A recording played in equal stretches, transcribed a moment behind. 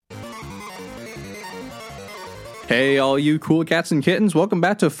Hey, all you cool cats and kittens, welcome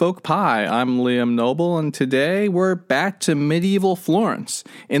back to Folk Pie. I'm Liam Noble, and today we're back to medieval Florence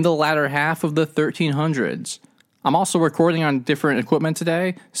in the latter half of the 1300s. I'm also recording on different equipment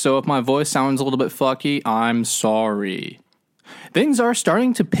today, so if my voice sounds a little bit fucky, I'm sorry. Things are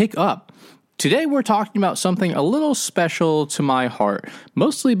starting to pick up. Today we're talking about something a little special to my heart,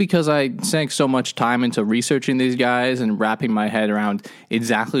 mostly because I sank so much time into researching these guys and wrapping my head around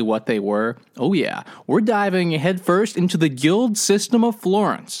exactly what they were. Oh yeah, we're diving headfirst into the guild system of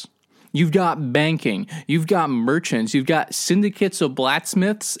Florence. You've got banking, you've got merchants, you've got syndicates of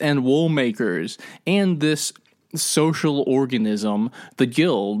blacksmiths and wool makers, and this social organism, the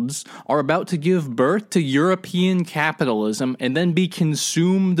guilds, are about to give birth to European capitalism and then be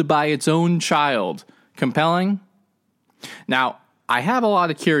consumed by its own child. Compelling? Now, I have a lot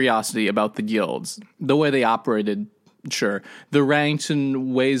of curiosity about the guilds, the way they operated, sure, the ranks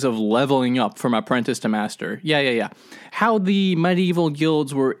and ways of leveling up from apprentice to master. Yeah. How the medieval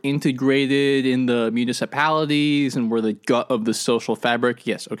guilds were integrated in the municipalities and were the gut of the social fabric.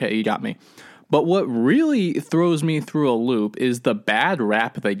 Yes, okay, you got me. But what really throws me through a loop is the bad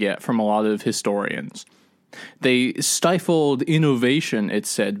rap they get from a lot of historians. They stifled innovation, it's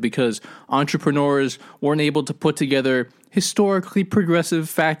said, because entrepreneurs weren't able to put together historically progressive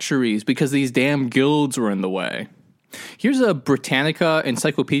factories because these damn guilds were in the way. Here's a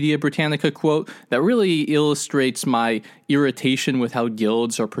Encyclopedia Britannica quote that really illustrates my irritation with how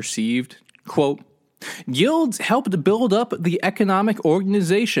guilds are perceived. Quote, "Guilds helped build up the economic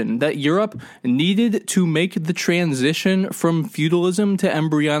organization that Europe needed to make the transition from feudalism to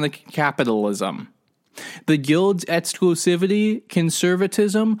embryonic capitalism. The guilds' exclusivity,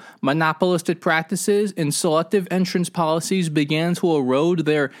 conservatism, monopolistic practices, and selective entrance policies began to erode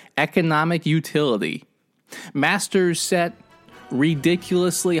their economic utility. Masters set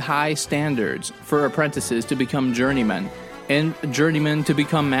ridiculously high standards for apprentices to become journeymen, and journeymen to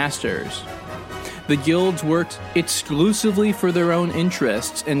become masters. The guilds worked exclusively for their own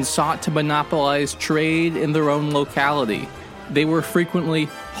interests and sought to monopolize trade in their own locality. They were frequently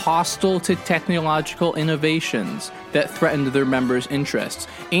hostile to technological innovations that threatened their members' interests,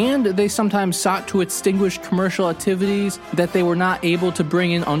 and they sometimes sought to extinguish commercial activities that they were not able to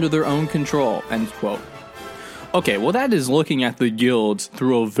bring in under their own control." End quote. Okay, well that is looking at the guilds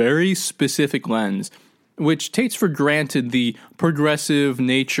through a very specific lens, which takes for granted the progressive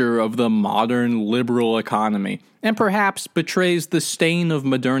nature of the modern liberal economy, and perhaps betrays the stain of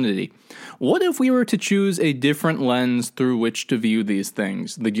modernity. What if we were to choose a different lens through which to view these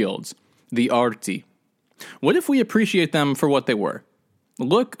things, the guilds, the arti? What if we appreciate them for what they were?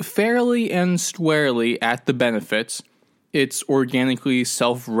 Look fairly and squarely at the benefits, its organically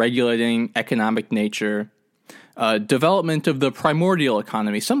self-regulating economic nature, development of the primordial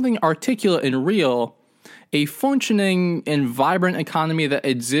economy, something articulate and real, a functioning and vibrant economy that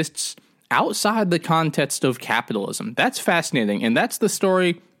exists outside the context of capitalism. That's fascinating, and that's the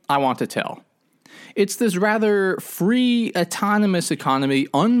story I want to tell. It's this rather free, autonomous economy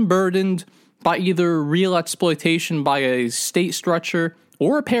unburdened by either real exploitation by a state structure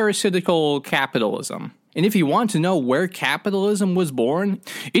or parasitical capitalism. And if you want to know where capitalism was born,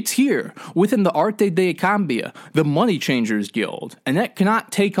 it's here, within the Arte de Cambia, the Money Changers Guild. And that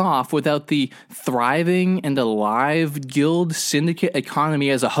cannot take off without the thriving and alive guild syndicate economy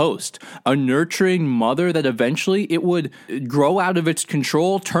as a host, a nurturing mother that eventually it would grow out of its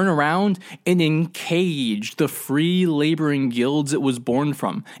control, turn around, and encage the free laboring guilds it was born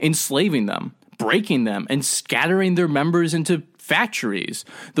from, enslaving them, breaking them, and scattering their members into factories,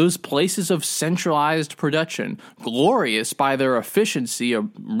 those places of centralized production, glorious by their efficiency, a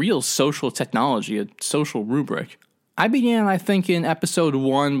real social technology, a social rubric. I began, I think, in episode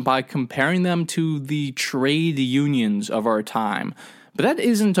 1 by comparing them to the trade unions of our time, but that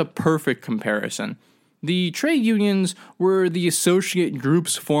isn't a perfect comparison. The trade unions were the associate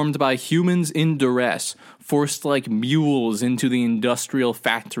groups formed by humans in duress, forced like mules into the industrial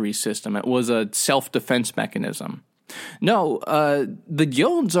factory system. It was a self-defense mechanism. No, the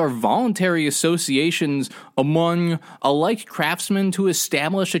guilds are voluntary associations among alike craftsmen to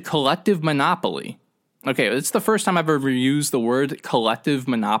establish a collective monopoly. Okay, it's the first time I've ever used the word collective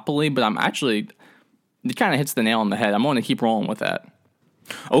monopoly, but it kind of hits the nail on the head. I'm going to keep rolling with that.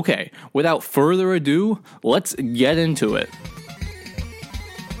 Okay, without further ado, let's get into it.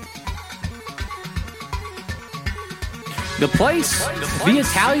 The place, the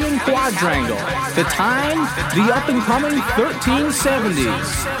Italian Quadrangle. The time, the up-and-coming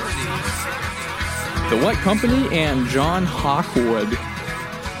 1370s. The Wet Company and John Hawkwood.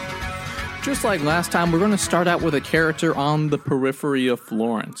 Just like last time, we're going to start out with a character on the periphery of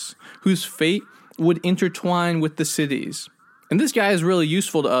Florence, whose fate would intertwine with the cities. And this guy is really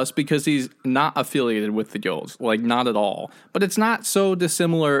useful to us because he's not affiliated with the guilds, like not at all. But it's not so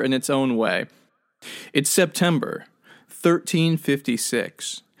dissimilar in its own way. It's September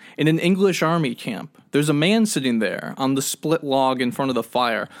 1356. In an English army camp, there's a man sitting there on the split log in front of the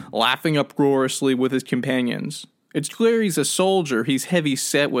fire, laughing uproariously with his companions. It's clear he's a soldier. He's heavy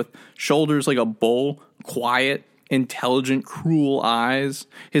set with shoulders like a bull, quiet, intelligent, cruel eyes.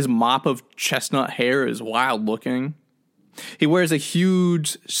 His mop of chestnut hair is wild looking. He wears a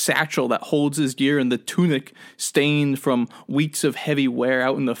huge satchel that holds his gear and the tunic stained from weeks of heavy wear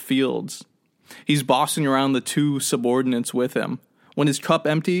out in the fields. He's bossing around the two subordinates with him. When his cup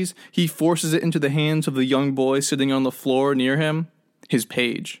empties, he forces it into the hands of the young boy sitting on the floor near him, his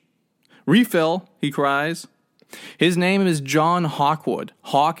page. "Refill," he cries. His name is John Hawkwood.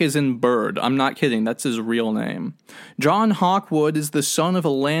 Hawk is in bird. I'm not kidding. That's his real name. John Hawkwood is the son of a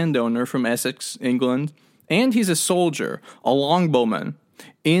landowner from Essex, England, and he's a soldier, a longbowman,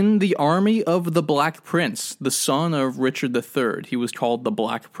 in the army of the Black Prince, the son of Richard III. He was called the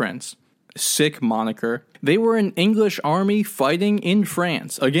Black Prince. Sick moniker. They were an English army fighting in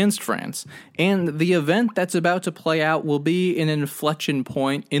France, against France, and the event that's about to play out will be an inflection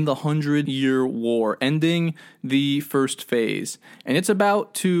point in the 100-Year War, ending the first phase. And it's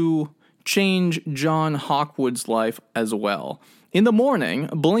about to change John Hawkwood's life as well. In the morning,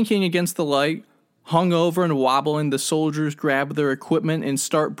 blinking against the light, hungover and wobbling, the soldiers grab their equipment and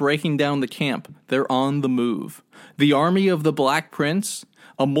start breaking down the camp. They're on the move. The army of the Black Prince,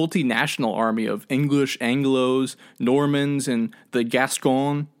 a multinational army of English, Anglos, Normans, and the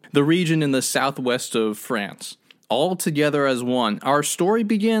Gascons, the region in the southwest of France, all together as one. Our story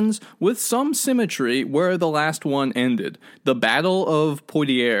begins with some symmetry where the last one ended, the Battle of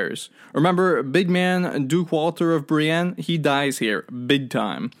Poitiers. Remember, big man Duke Walter of Brienne? He dies here, big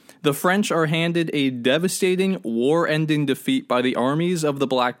time. The French are handed a devastating, war-ending defeat by the armies of the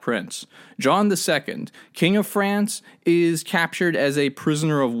Black Prince. John II, King of France, is captured as a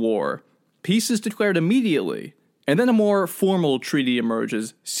prisoner of war. Peace is declared immediately, and then a more formal treaty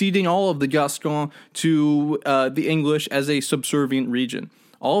emerges, ceding all of the Gascons to the English as a subservient region.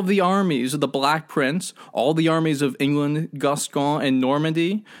 All of the armies of the Black Prince, all the armies of England, Gascon, and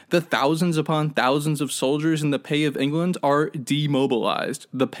Normandy, the thousands upon thousands of soldiers in the pay of England are demobilized.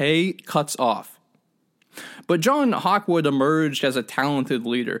 The pay cuts off. But John Hawkwood emerged as a talented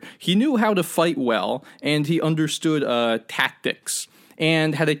leader. He knew how to fight well, and he understood tactics,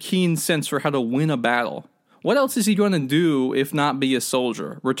 and had a keen sense for how to win a battle. What else is he going to do if not be a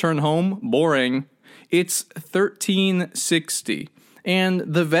soldier? Return home? Boring. It's 1360. And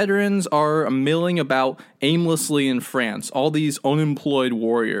the veterans are milling about aimlessly in France, all these unemployed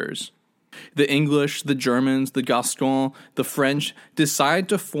warriors. The English, the Germans, the Gascons, the French decide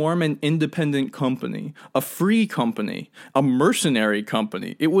to form an independent company, a free company, a mercenary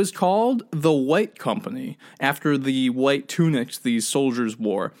company. It was called the White Company, after the white tunics these soldiers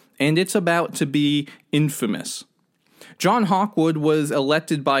wore, and it's about to be infamous. John Hawkwood was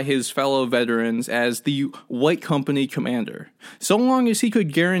elected by his fellow veterans as the White Company commander. So long as he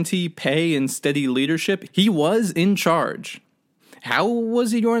could guarantee pay and steady leadership, he was in charge. How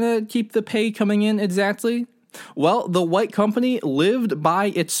was he going to keep the pay coming in exactly? Well, the White Company lived by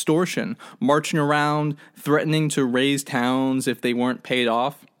extortion, marching around, threatening to raise towns if they weren't paid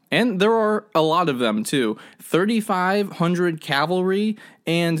off. And there are a lot of them, too. 3,500 cavalry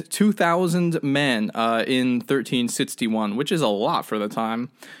and 2,000 men in 1361, which is a lot for the time.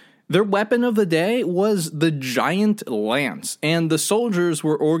 Their weapon of the day was the giant lance, and the soldiers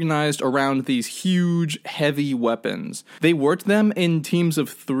were organized around these huge, heavy weapons. They worked them in teams of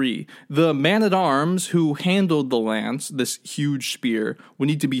 3. The man-at-arms who handled the lance, this huge spear, would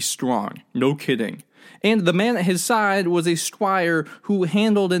need to be strong. No kidding. And the man at his side was a squire who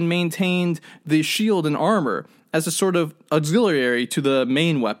handled and maintained the shield and armor as a sort of auxiliary to the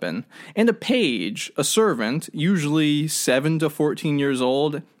main weapon. And a page, a servant, usually 7 to 14 years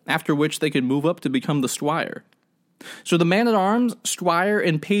old, after which they could move up to become the squire. So the man-at-arms, squire,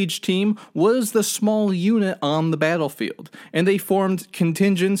 and page team was the small unit on the battlefield, and they formed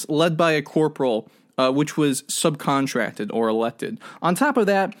contingents led by a corporal, which was subcontracted or elected. On top of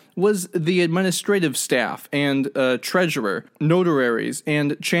that was the administrative staff and treasurer, notaries,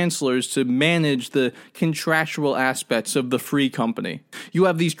 and chancellors to manage the contractual aspects of the free company. You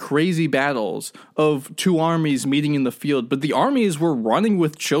have these crazy battles of 2 armies meeting in the field, but the armies were running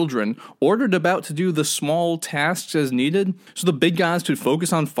with children, ordered about to do the small tasks as needed, so the big guys could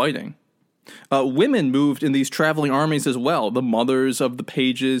focus on fighting. Women moved in these traveling armies as well, the mothers of the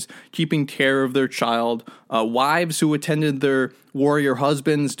pages, keeping care of their child, wives who attended their warrior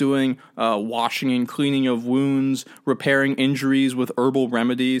husbands, doing washing and cleaning of wounds, repairing injuries with herbal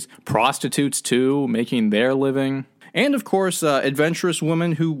remedies, prostitutes too, making their living. And of course, adventurous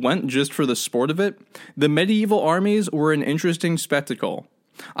women who went just for the sport of it. The medieval armies were an interesting spectacle.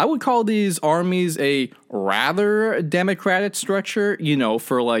 I would call these armies a rather democratic structure,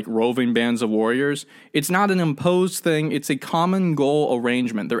 for like roving bands of warriors. It's not an imposed thing, it's a common goal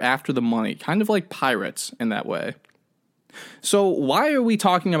arrangement. They're after the money, kind of like pirates in that way. So why are we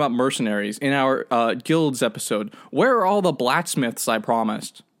talking about mercenaries in our guilds episode? Where are all the blacksmiths I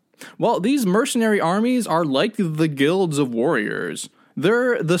promised? Well, these mercenary armies are like the guilds of warriors.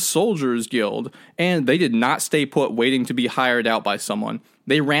 They're the soldiers' guild, and they did not stay put waiting to be hired out by someone.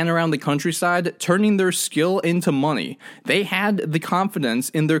 They ran around the countryside, turning their skill into money. They had the confidence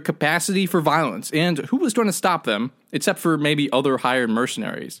in their capacity for violence, and who was going to stop them, except for maybe other hired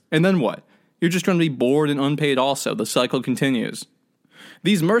mercenaries? And then what? You're just going to be bored and unpaid also. The cycle continues.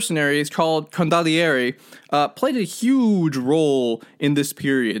 These mercenaries, called condottieri, played a huge role in this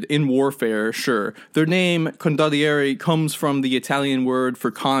period, in warfare, sure. Their name, condottieri, comes from the Italian word for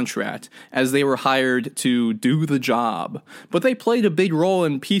contract, as they were hired to do the job. But they played a big role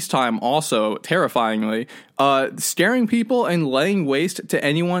in peacetime also, terrifyingly, scaring people and laying waste to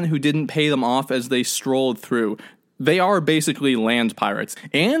anyone who didn't pay them off as they strolled through. They are basically land pirates,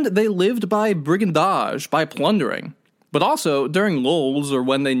 and they lived by brigandage, by plundering. But also, during lulls or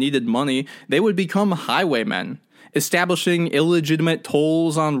when they needed money, they would become highwaymen, establishing illegitimate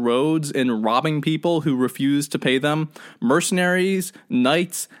tolls on roads and robbing people who refused to pay them. Mercenaries,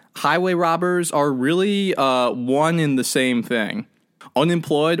 knights, highway robbers are really one and the same thing.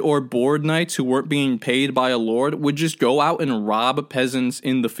 Unemployed or bored knights who weren't being paid by a lord would just go out and rob peasants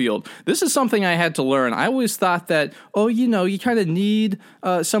in the field. This is something I had to learn. I always thought that, you kind of need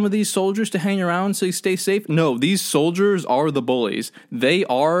some of these soldiers to hang around so you stay safe. No, these soldiers are the bullies. They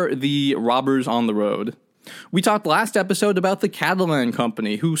are the robbers on the road. We talked last episode about the Catalan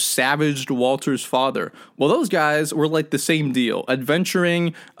Company, who savaged Walter's father. Well, those guys were like the same deal,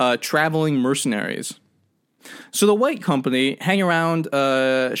 adventuring, traveling mercenaries. So the White Company hang around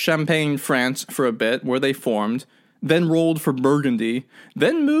Champagne, France for a bit, where they formed, then rolled for Burgundy,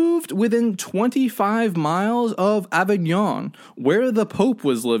 then moved within 25 miles of Avignon, where the Pope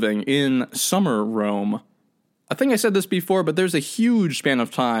was living in summer Rome. I think I said this before, but there's a huge span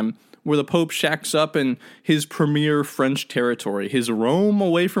of time where the Pope shacks up in his premier French territory, his Rome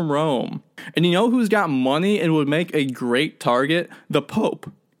away from Rome. And you know who's got money and would make a great target? The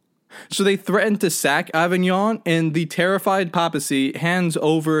Pope. So they threatened to sack Avignon, and the terrified papacy hands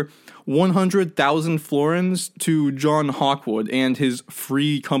over 100,000 florins to John Hawkwood and his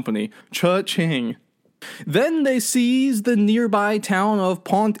free company, Cha-ching. Then they seize the nearby town of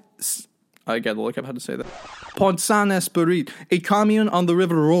I gotta look up how to say that. Pont-Saint-Esprit, a commune on the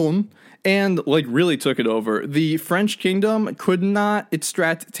River Rhône, and really took it over. The French kingdom could not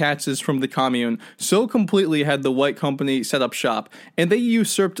extract taxes from the commune, so completely had the White Company set up shop, and they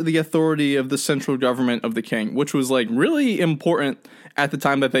usurped the authority of the central government of the king, which was really important at the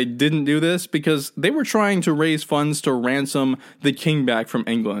time that they didn't do this, because they were trying to raise funds to ransom the king back from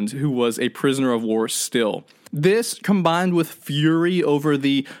England, who was a prisoner of war still. This, combined with fury over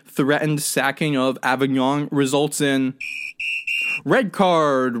the threatened sacking of Avignon, results in red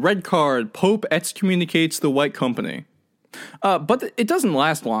card, Pope excommunicates the White Company. But it doesn't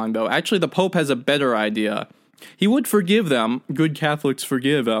last long, though. Actually, the Pope has a better idea. He would forgive them, good Catholics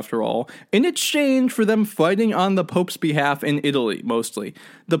forgive after all, in exchange for them fighting on the Pope's behalf in Italy, mostly.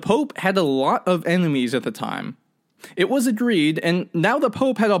 The Pope had a lot of enemies at the time. It was agreed, and now the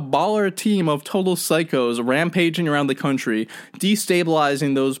Pope had a baller team of total psychos rampaging around the country,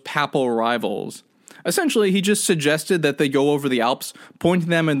 destabilizing those papal rivals. Essentially, he just suggested that they go over the Alps, pointing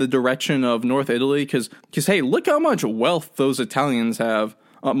them in the direction of North Italy, because hey, look how much wealth those Italians have.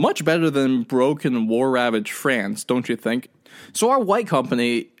 Much better than broken, war-ravaged France, don't you think? So our White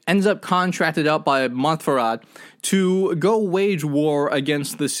Company ends up contracted out by Montferrat to go wage war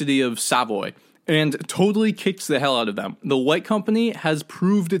against the city of Savoy, and totally kicks the hell out of them. The White Company has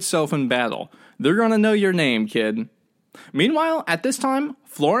proved itself in battle. They're gonna know your name, kid. Meanwhile, at this time,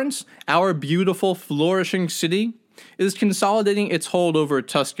 Florence, our beautiful, flourishing city, is consolidating its hold over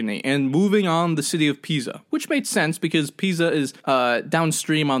Tuscany and moving on the city of Pisa, which makes sense because Pisa is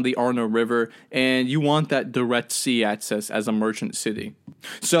downstream on the Arno River, and you want that direct sea access as a merchant city.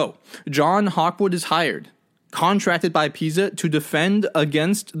 So, John Hawkwood is hired. contracted by Pisa to defend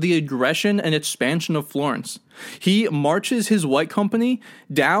against the aggression and expansion of Florence. He marches his White Company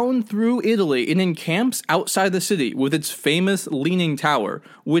down through Italy and encamps outside the city with its famous Leaning Tower,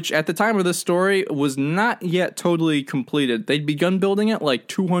 which at the time of this story was not yet totally completed. They'd begun building it like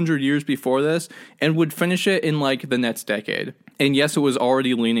 200 years before this and would finish it in like the next decade. And yes, it was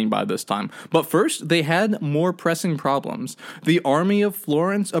already leaning by this time. But first, they had more pressing problems. The army of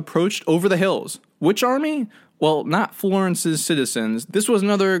Florence approached over the hills. Which army? Well, not Florence's citizens. This was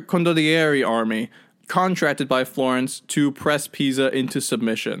another condottieri army, contracted by Florence to press Pisa into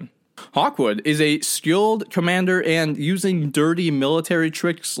submission. Hawkwood is a skilled commander, and using dirty military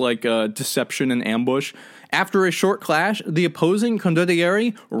tricks like deception and ambush, after a short clash, the opposing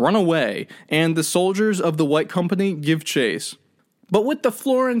condottieri run away, and the soldiers of the White Company give chase. But with the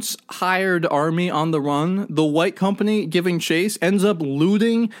Florence hired army on the run, the White Company giving chase ends up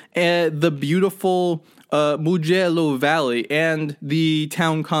looting the beautiful Mugello Valley and the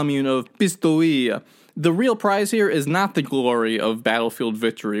town commune of Pistoia. The real prize here is not the glory of battlefield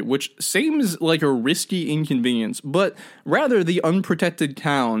victory, which seems like a risky inconvenience, but rather the unprotected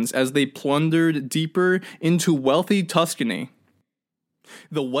towns as they plundered deeper into wealthy Tuscany.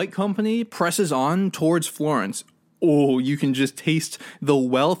 The White Company presses on towards Florence. Oh, you can just taste the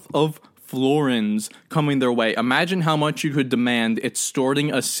wealth of florins coming their way. Imagine how much you could demand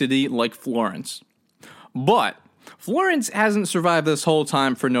extorting a city like Florence. But Florence hasn't survived this whole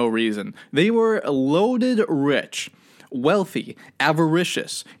time for no reason. They were loaded rich, wealthy,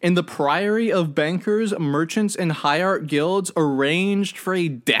 avaricious, and the priory of bankers, merchants, and high art guilds arranged for a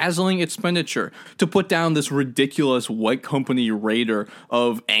dazzling expenditure to put down this ridiculous White Company raider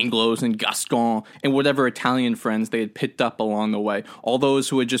of Anglos and Gascons and whatever Italian friends they had picked up along the way, all those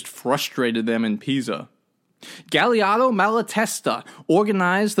who had just frustrated them in Pisa. Galeotto Malatesta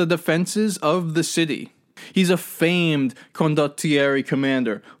organized the defenses of the city. He's a famed condottieri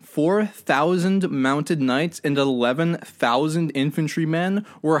commander. 4,000 mounted knights and 11,000 infantrymen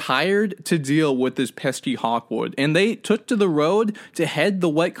were hired to deal with this pesky Hawkwood, and they took to the road to head the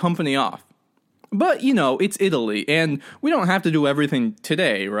White Company off. But, you know, it's Italy, and we don't have to do everything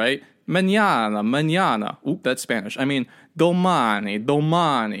today, right? Mañana. Oop, that's Spanish. I mean, domani.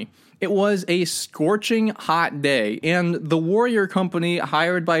 It was a scorching hot day, and the warrior company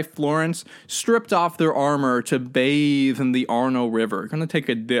hired by Florence stripped off their armor to bathe in the Arno River, gonna take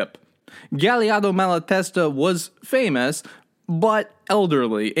a dip. Galeotto Malatesta was famous, but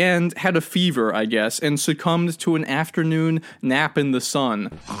elderly, and had a fever, I guess, and succumbed to an afternoon nap in the sun.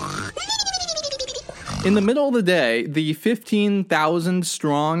 In the middle of the day, the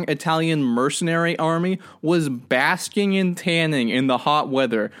 15,000-strong Italian mercenary army was basking and tanning in the hot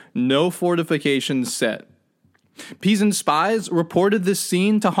weather, no fortifications set. Pisan spies reported this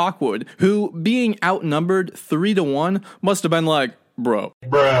scene to Hawkwood, who, being outnumbered 3-1, must have been like, bruh,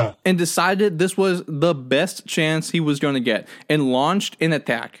 and decided this was the best chance he was going to get, and launched an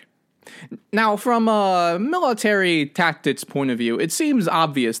attack. Now, from a military tactics point of view, it seems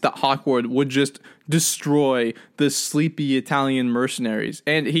obvious that Hawkwood would just destroy the sleepy Italian mercenaries,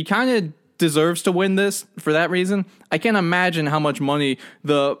 and he kind of deserves to win this for that reason. I can't imagine how much money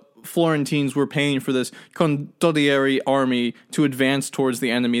the Florentines were paying for this condottieri army to advance towards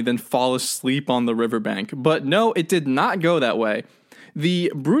the enemy, then fall asleep on the riverbank. But no, it did not go that way.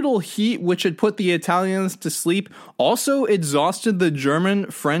 The brutal heat which had put the Italians to sleep also exhausted the German,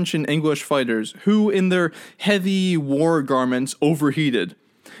 French, and English fighters, who in their heavy war garments overheated.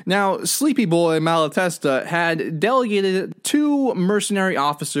 Now, Sleepy Boy Malatesta had delegated 2 mercenary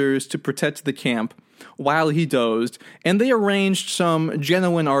officers to protect the camp while he dozed, and they arranged some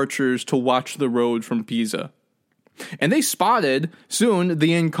Genoan archers to watch the road from Pisa. And they spotted, soon,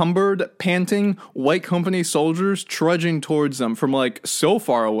 the encumbered, panting White Company soldiers trudging towards them from, so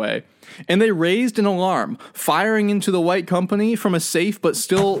far away. And they raised an alarm, firing into the White Company from a safe but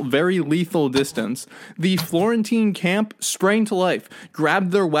still very lethal distance. The Florentine camp sprang to life,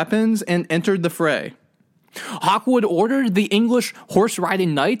 grabbed their weapons, and entered the fray. Hawkwood ordered the English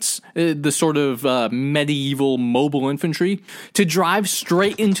horse-riding knights, the sort of medieval mobile infantry, to drive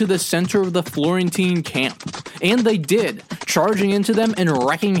straight into the center of the Florentine camp. And they did, charging into them and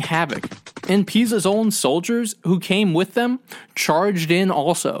wreaking havoc. And Pisa's own soldiers, who came with them, charged in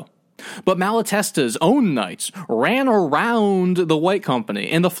also. But Malatesta's own knights ran around the White Company,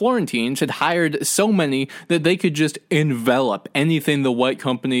 and the Florentines had hired so many that they could just envelop anything the White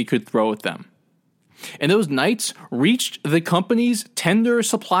Company could throw at them. And those knights reached the company's tender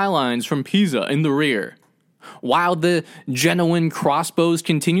supply lines from Pisa in the rear, while the Genoan crossbows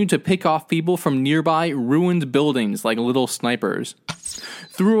continued to pick off people from nearby ruined buildings like little snipers.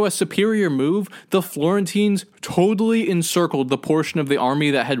 Through a superior move, the Florentines totally encircled the portion of the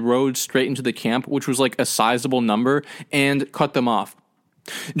army that had rode straight into the camp, which was like a sizable number, and cut them off.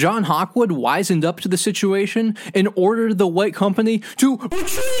 John Hawkwood wisened up to the situation and ordered the White Company to retreat!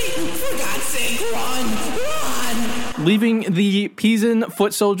 For God's sake, run! Leaving the Pisan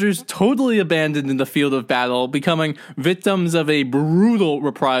foot soldiers totally abandoned in the field of battle, becoming victims of a brutal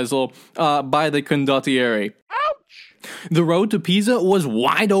reprisal by the condottieri. The road to Pisa was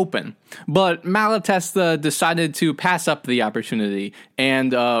wide open, but Malatesta decided to pass up the opportunity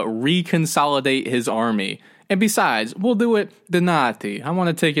and reconsolidate his army. And besides, we'll do it Donati. I want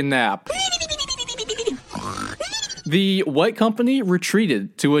to take a nap. The White Company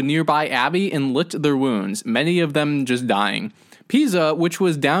retreated to a nearby abbey and licked their wounds, many of them just dying. Pisa, which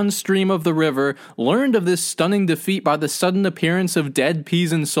was downstream of the river, learned of this stunning defeat by the sudden appearance of dead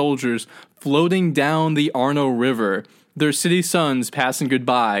Pisan soldiers floating down the Arno River, their city sons passing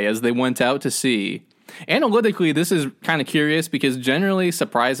goodbye as they went out to sea. Analytically, this is kind of curious because generally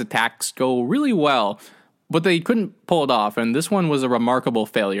surprise attacks go really well, but they couldn't pull it off, and this one was a remarkable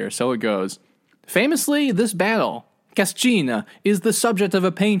failure, so it goes. Famously, this battle, Cascina, is the subject of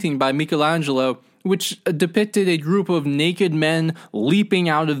a painting by Michelangelo, which depicted a group of naked men leaping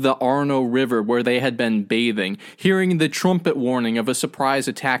out of the Arno River where they had been bathing, hearing the trumpet warning of a surprise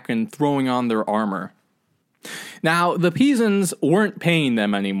attack and throwing on their armor. Now, the Pisans weren't paying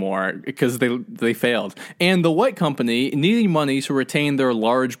them anymore because they failed, and the White Company, needing money to retain their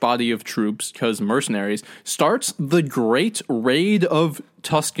large body of troops, because mercenaries, starts the Great Raid of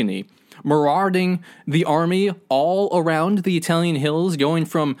Tuscany, marauding the army all around the Italian hills, going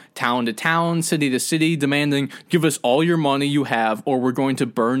from town to town, city to city, demanding, give us all your money you have, or we're going to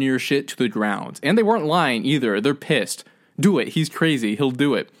burn your shit to the ground. And they weren't lying either, they're pissed. Do it, he's crazy, he'll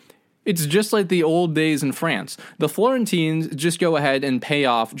do it. It's just like the old days in France. The Florentines just go ahead and pay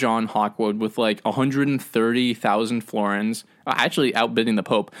off John Hawkwood with like 130,000 florins, actually outbidding the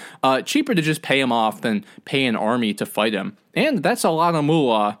Pope. Cheaper to just pay him off than pay an army to fight him. And that's a lot of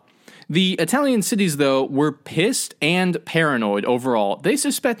moolah. The Italian cities, though, were pissed and paranoid overall. They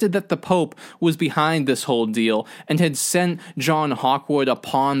suspected that the Pope was behind this whole deal and had sent John Hawkwood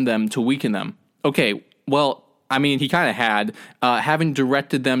upon them to weaken them. Okay, well, I mean, he kind of had, having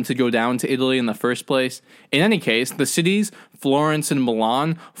directed them to go down to Italy in the first place. In any case, the cities, Florence and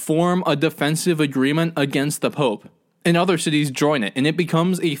Milan, form a defensive agreement against the Pope. And other cities join it, and it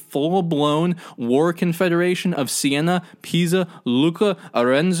becomes a full-blown war confederation of Siena, Pisa, Lucca,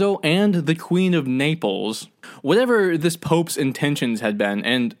 Arezzo, and the Queen of Naples. Whatever this Pope's intentions had been,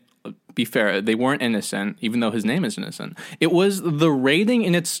 and be fair, they weren't innocent, even though his name is innocent. It was the raiding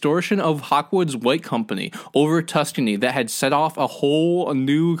and extortion of Hawkwood's White Company over Tuscany that had set off a whole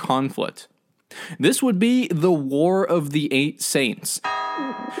new conflict. This would be the War of the Eight Saints,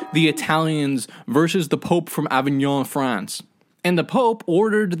 the Italians versus the Pope from Avignon, France. And the Pope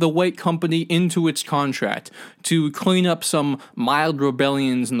ordered the White Company into its contract to clean up some mild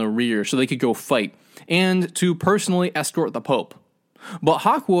rebellions in the rear so they could go fight, and to personally escort the Pope. But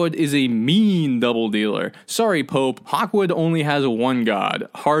Hawkwood is a mean double dealer. Sorry, Pope, Hawkwood only has one god,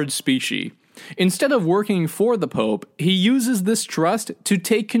 hard speechy. Instead of working for the Pope, he uses this trust to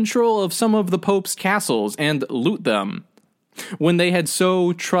take control of some of the Pope's castles and loot them. When they had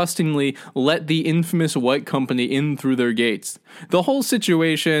so trustingly let the infamous White Company in through their gates. The whole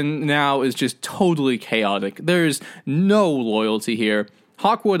situation now is just totally chaotic. There's no loyalty here.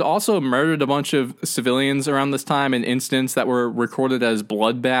 Hawkwood also murdered a bunch of civilians around this time in incidents that were recorded as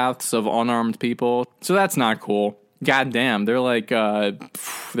bloodbaths of unarmed people. So that's not cool. God damn, they're like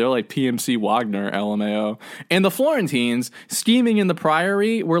PMC Wagner, LMAO. And the Florentines, scheming in the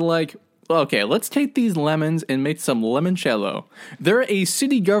priory, were like, okay, let's take these lemons and make some limoncello. They're a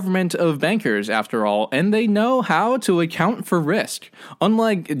city government of bankers, after all, and they know how to account for risk.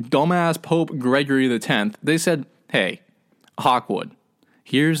 Unlike dumbass Pope Gregory X, they said, hey, Hawkwood,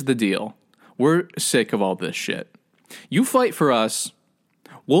 here's the deal. We're sick of all this shit. You fight for us,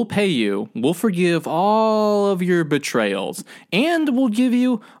 we'll pay you, we'll forgive all of your betrayals, and we'll give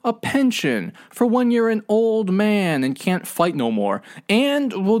you a pension for when you're an old man and can't fight no more,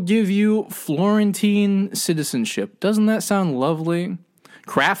 and we'll give you Florentine citizenship. Doesn't that sound lovely?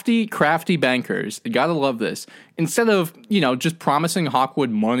 Crafty bankers. You gotta love this. Instead of, just promising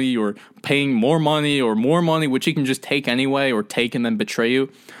Hawkwood money or paying more money, which he can just take anyway or take and then betray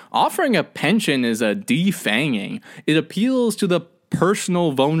you, offering a pension is a defanging. It appeals to the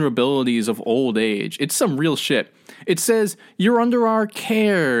personal vulnerabilities of old age. It's some real shit. It says, "You're under our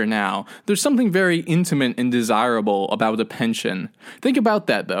care now." There's something very intimate and desirable about a pension. Think about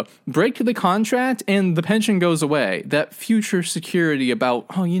that, though. Break the contract and the pension goes away. That future security about,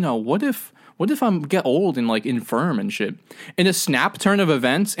 what if I get old and infirm and shit? In a snap turn of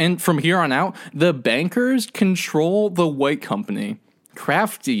events, and from here on out, the bankers control the white company.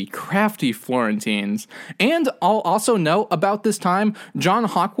 Crafty Florentines. And I'll also note about this time, John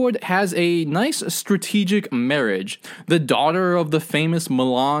Hawkwood has a nice strategic marriage. The daughter of the famous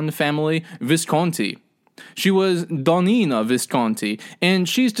Milan family, Visconti. She was Donina Visconti, and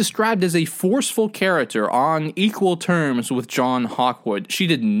she's described as a forceful character on equal terms with John Hawkwood. She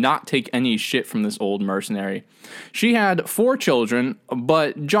did not take any shit from this old mercenary. She had 4 children,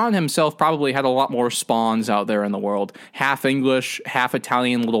 but John himself probably had a lot more spawns out there in the world. Half English, half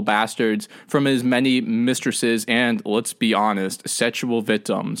Italian little bastards from his many mistresses and, let's be honest, sexual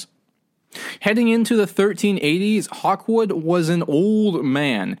victims. Heading into the 1380s, Hawkwood was an old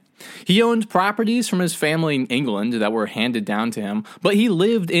man. He owned properties from his family in England that were handed down to him, but he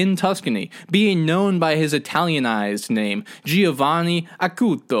lived in Tuscany, being known by his Italianized name, Giovanni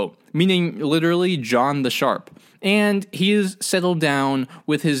Acuto, meaning literally John the Sharp. And he is settled down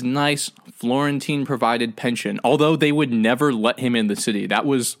with his nice Florentine-provided pension, although they would never let him in the city. That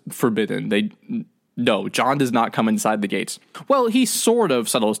was forbidden. No, John does not come inside the gates. Well, he sort of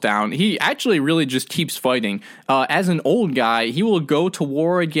settles down. He actually really just keeps fighting. As an old guy, he will go to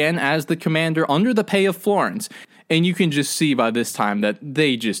war again as the commander under the pay of Florence. And you can just see by this time that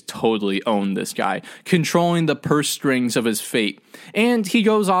they just totally own this guy, controlling the purse strings of his fate. And he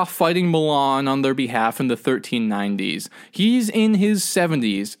goes off fighting Milan on their behalf in the 1390s. He's in his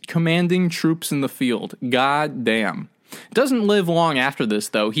 70s, commanding troops in the field. God damn. Doesn't live long after this,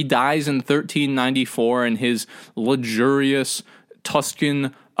 though. He dies in 1394 in his luxurious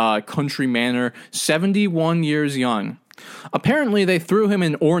Tuscan country manor, 71 years young. Apparently, they threw him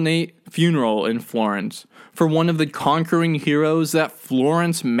an ornate funeral in Florence for one of the conquering heroes that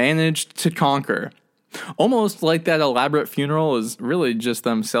Florence managed to conquer. Almost like that elaborate funeral is really just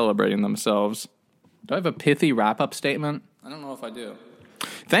them celebrating themselves. Do I have a pithy wrap-up statement? I don't know if I do.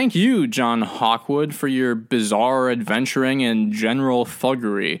 Thank you, John Hawkwood, for your bizarre adventuring and general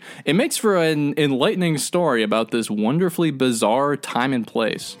thuggery. It makes for an enlightening story about this wonderfully bizarre time and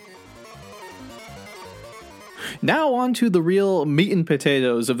place. Now on to the real meat and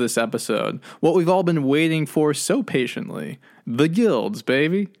potatoes of this episode, what we've all been waiting for so patiently. The guilds,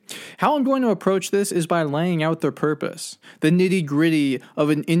 baby. How I'm going to approach this is by laying out their purpose, the nitty-gritty of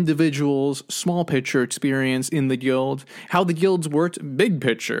an individual's small picture experience in the guild, how the guilds worked big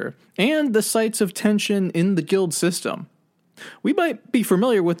picture, and the sites of tension in the guild system. We might be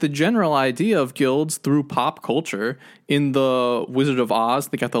familiar with the general idea of guilds through pop culture. In the Wizard of Oz,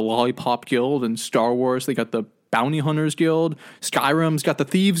 they got the Lollipop Guild. In Star Wars, they got the Bounty Hunters Guild. Skyrim's got the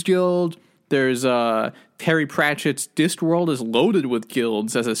Thieves Guild. There's Terry Pratchett's Discworld is loaded with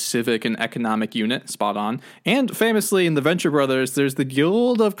guilds as a civic and economic unit, spot on. And famously in the Venture Brothers, there's the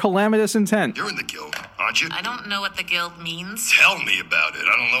Guild of Calamitous Intent. You're in the guild, aren't you? I don't know what the guild means. Tell me about it.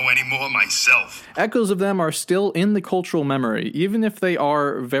 I don't know any more myself. Echoes of them are still in the cultural memory, even if they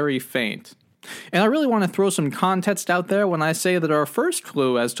are very faint. And I really want to throw some context out there when I say that our first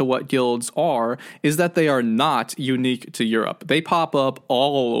clue as to what guilds are is that they are not unique to Europe. They pop up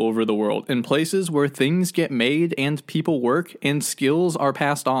all over the world in places where things get made and people work and skills are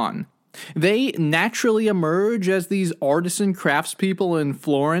passed on. They naturally emerge as these artisan craftspeople in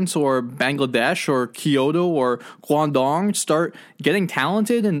Florence or Bangladesh or Kyoto or Guangdong start getting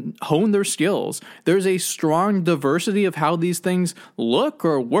talented and hone their skills. There's a strong diversity of how these things look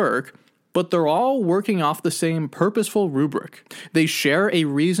or work, but they're all working off the same purposeful rubric. They share a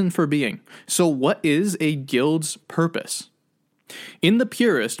reason for being. So what is a guild's purpose? In the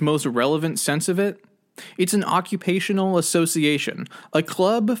purest, most relevant sense of it, it's an occupational association, a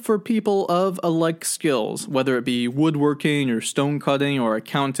club for people of alike skills, whether it be woodworking or stone cutting or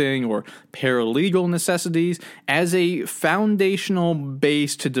accounting or paralegal necessities, as a foundational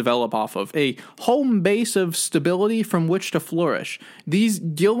base to develop off of, a home base of stability from which to flourish. These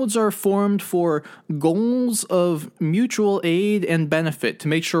guilds are formed for goals of mutual aid and benefit to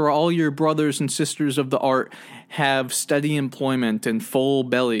make sure all your brothers and sisters of the art have steady employment and full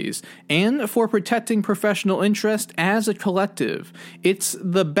bellies, and for protecting professional interest as a collective. It's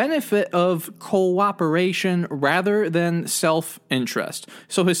the benefit of cooperation rather than self-interest.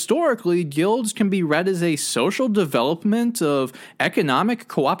 So historically, guilds can be read as a social development of economic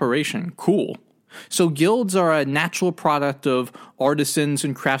cooperation. Cool. So guilds are a natural product of artisans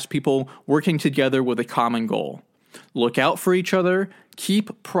and craftspeople working together with a common goal. Look out for each other,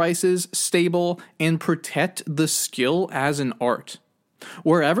 keep prices stable, and protect the skill as an art.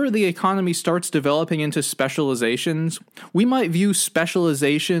 Wherever the economy starts developing into specializations, we might view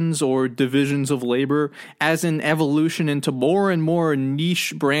specializations or divisions of labor as an evolution into more and more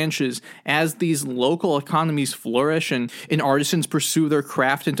niche branches as these local economies flourish and artisans pursue their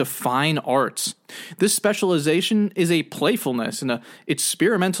craft into fine arts. This specialization is a playfulness and an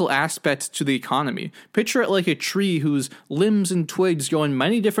experimental aspect to the economy. Picture it like a tree whose limbs and twigs go in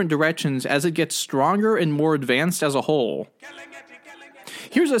many different directions as it gets stronger and more advanced as a whole.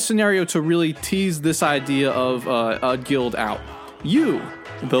 Here's a scenario to really tease this idea of a guild out. You,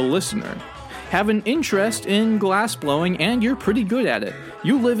 the listener, have an interest in glassblowing and you're pretty good at it.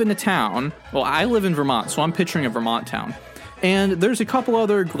 You live in a town. Well, I live in Vermont, so I'm picturing a Vermont town. And there's a couple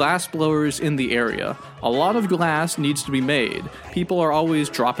other glassblowers in the area. A lot of glass needs to be made. People are always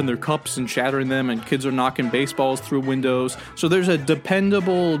dropping their cups and shattering them, and kids are knocking baseballs through windows, so there's a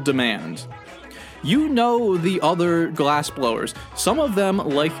dependable demand. You know the other glassblowers. Some of them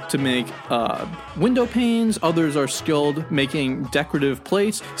like to make window panes, others are skilled making decorative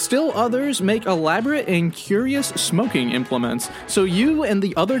plates, still others make elaborate and curious smoking implements. So you and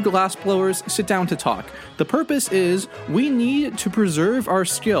the other glassblowers sit down to talk. The purpose is we need to preserve our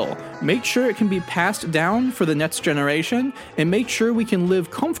skill, make sure it can be passed down for the next generation, and make sure we can live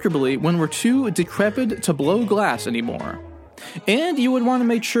comfortably when we're too decrepit to blow glass anymore. And you would want to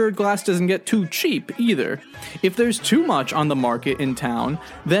make sure glass doesn't get too cheap either. If there's too much on the market in town,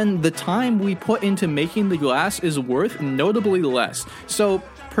 then the time we put into making the glass is worth notably less. So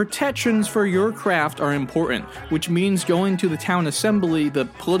protections for your craft are important, which means going to the town assembly, the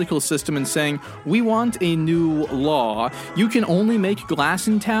political system, and saying, we want a new law. You can only make glass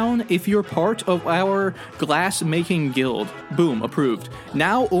in town if you're part of our glass-making guild. Boom, approved.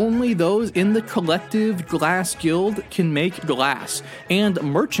 Now only those in the collective glass guild can make glass, and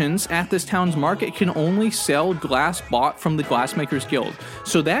merchants at this town's market can only sell glass bought from the glassmakers guild.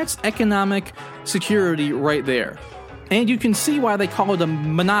 So that's economic security right there. And you can see why they call it a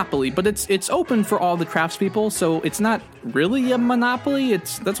monopoly, but it's open for all the craftspeople, so it's not really a monopoly.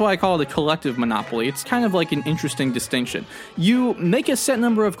 That's why I call it a collective monopoly. It's kind of like an interesting distinction. You make a set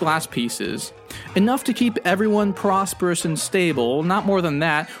number of glass pieces, enough to keep everyone prosperous and stable, not more than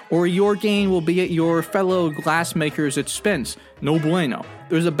that, or your gain will be at your fellow glassmakers' expense. No bueno.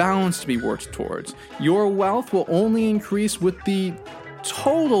 There's a balance to be worked towards. Your wealth will only increase with the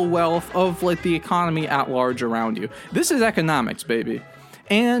total wealth of the economy at large around you. This is economics, baby.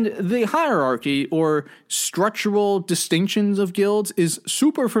 And the hierarchy or structural distinctions of guilds is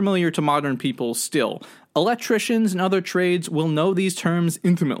super familiar to modern people still. Electricians and other trades will know these terms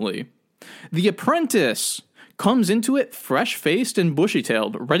intimately. The apprentice comes into it fresh-faced and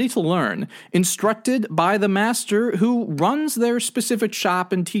bushy-tailed, ready to learn, instructed by the master who runs their specific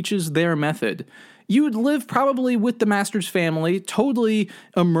shop and teaches their method. You would live probably with the master's family, totally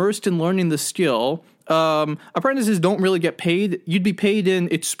immersed in learning the skill. Apprentices don't really get paid. You'd be paid in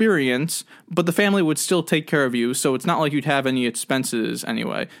experience, but the family would still take care of you, so it's not like you'd have any expenses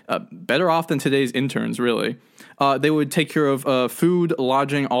anyway. Better off than today's interns, really. They would take care of food,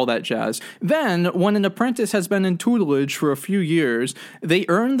 lodging, all that jazz. Then, when an apprentice has been in tutelage for a few years, they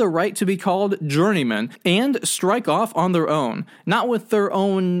earn the right to be called journeymen and strike off on their own. Not with their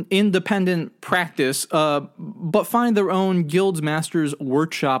own independent practice, but find their own guild's master's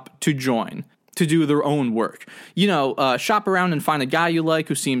workshop to join, to do their own work. Shop around and find a guy you like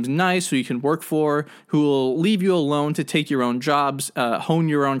who seems nice, who you can work for, who will leave you alone to take your own jobs, hone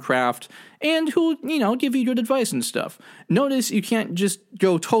your own craft, and who, give you good advice and stuff. Notice you can't just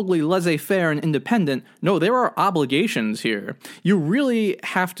go totally laissez-faire and independent. No, there are obligations here. You really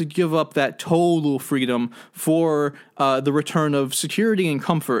have to give up that total freedom for the return of security and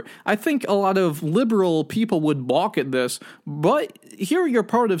comfort. I think a lot of liberal people would balk at this, but here you're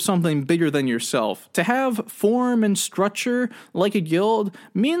part of something bigger than yourself. To have form and structure like a guild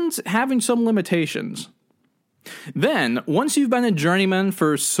means having some limitations. Then, once you've been a journeyman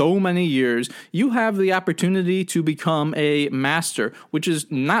for so many years, you have the opportunity to become a master, which is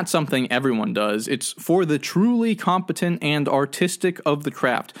not something everyone does. It's for the truly competent and artistic of the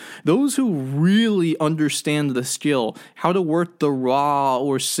craft. Those who really understand the skill, how to work the raw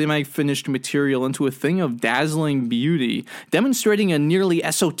or semi-finished material into a thing of dazzling beauty, demonstrating a nearly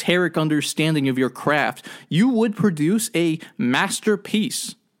esoteric understanding of your craft, you would produce a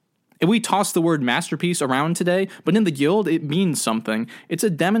masterpiece. We toss the word masterpiece around today, but in the guild, it means something. It's a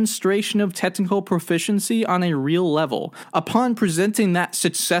demonstration of technical proficiency on a real level. Upon presenting that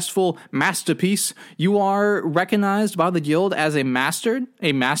successful masterpiece, you are recognized by the guild as a master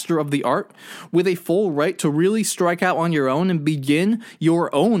of the art, with a full right to really strike out on your own and begin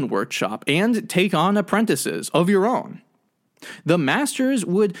your own workshop and take on apprentices of your own. The masters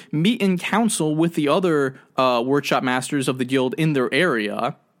would meet in council with the other workshop masters of the guild in their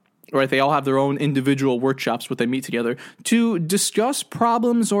area. Right, they all have their own individual workshops where they meet together to discuss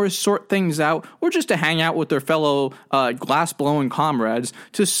problems or sort things out, or just to hang out with their fellow glass-blowing comrades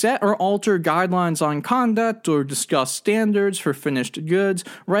to set or alter guidelines on conduct or discuss standards for finished goods,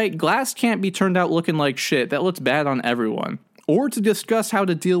 right? Glass can't be turned out looking like shit. That looks bad on everyone. Or to discuss how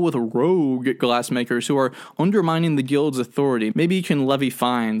to deal with rogue glassmakers who are undermining the guild's authority. Maybe you can levy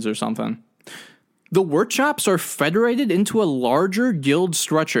fines or something. The workshops are federated into a larger guild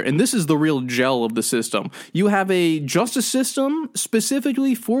structure, and this is the real gel of the system. You have a justice system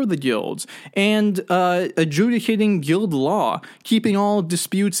specifically for the guilds, and adjudicating guild law, keeping all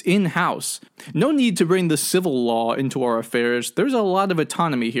disputes in-house. No need to bring the civil law into our affairs. There's a lot of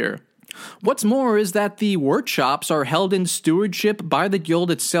autonomy here. What's more is that the workshops are held in stewardship by the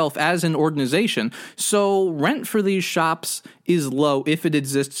guild itself as an organization, so rent for these shops is low if it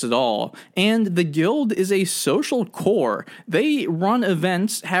exists at all, and the guild is a social core. They run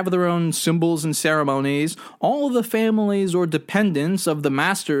events, have their own symbols and ceremonies. All of the families or dependents of the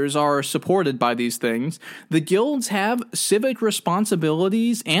masters are supported by these things. The guilds have civic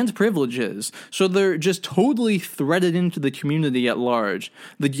responsibilities and privileges, so they're just totally threaded into the community at large.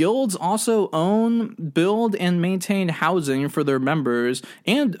 The guilds also own, build, and maintain housing for their members,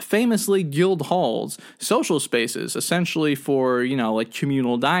 and famously guild halls, social spaces, essentially for, like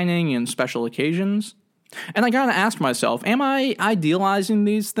communal dining and special occasions. And I gotta ask myself, am I idealizing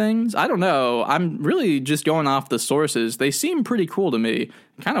these things? I don't know. I'm really just going off the sources. They seem pretty cool to me.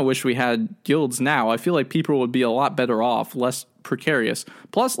 Kind of wish we had guilds now. I feel like people would be a lot better off, less precarious.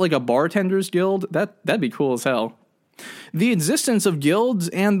 Plus, like a bartender's guild, that'd be cool as hell. The existence of guilds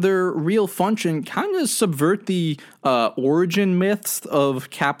and their real function kind of subvert the origin myths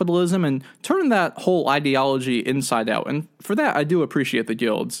of capitalism and turn that whole ideology inside out. And for that, I do appreciate the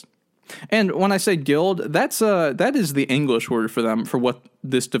guilds. And when I say guild, that is the English word for them, for what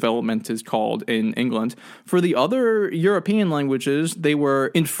this development is called in England. For the other European languages, they were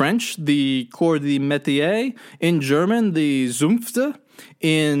in French, the corps de métier, in German, the Zunfte,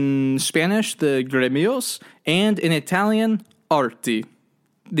 in Spanish, the gremios, and in Italian, arti,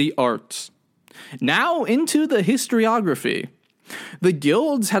 the arts. Now into the historiography. The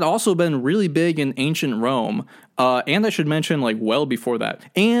guilds had also been really big in ancient Rome, and I should mention, well before that.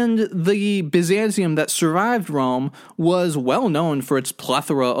 And the Byzantium that survived Rome was well known for its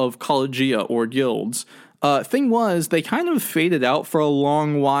plethora of collegia, or guilds. Thing was, they kind of faded out for a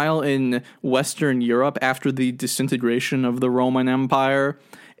long while in Western Europe after the disintegration of the Roman Empire,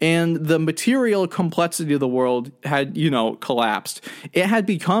 and the material complexity of the world had, collapsed. It had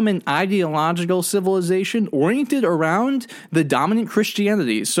become an ideological civilization oriented around the dominant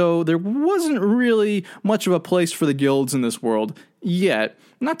Christianity, so there wasn't really much of a place for the guilds in this world yet.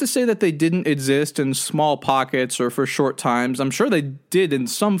 Not to say that they didn't exist in small pockets or for short times. I'm sure they did in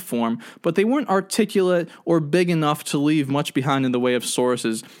some form, but they weren't articulate or big enough to leave much behind in the way of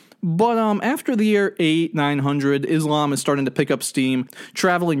sources. But after the year 900, Islam is starting to pick up steam.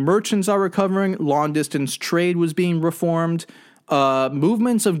 Traveling merchants are recovering. Long-distance trade was being reformed.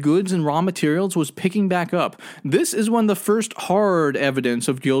 Movements of goods and raw materials was picking back up. This is when the first hard evidence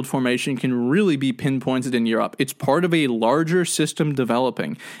of guild formation can really be pinpointed in Europe. It's part of a larger system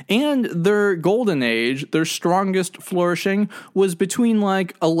developing. And their golden age, their strongest flourishing, was between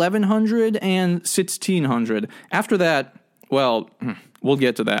 1100 and 1600. After that, well, we'll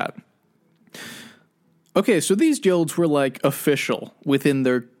get to that. Okay, so these guilds were official within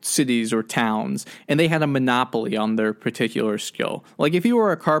their cities or towns, and they had a monopoly on their particular skill. If you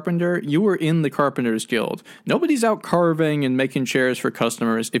were a carpenter, you were in the carpenter's guild. Nobody's out carving and making chairs for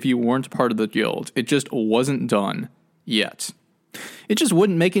customers if you weren't part of the guild. It just wasn't done yet. It just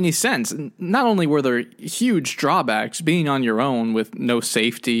wouldn't make any sense. Not only were there huge drawbacks being on your own with no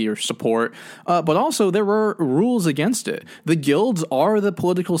safety or support, but also there were rules against it. The guilds are the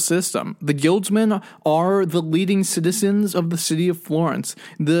political system. The guildsmen are the leading citizens of the city of Florence.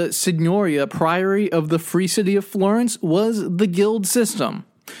 The signoria priory of the free city of Florence was the guild system.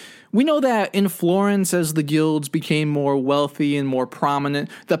 We know that in Florence, as the guilds became more wealthy and more prominent,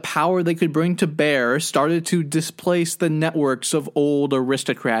 the power they could bring to bear started to displace the networks of old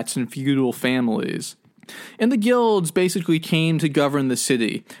aristocrats and feudal families. And the guilds basically came to govern the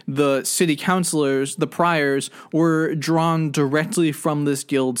city. The city councilors, the priors, were drawn directly from this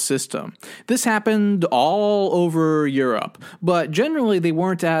guild system. This happened all over Europe, but generally they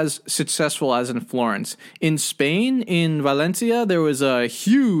weren't as successful as in Florence. In Spain, in Valencia, there was a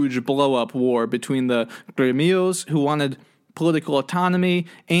huge blow-up war between the gremios, who wanted political autonomy,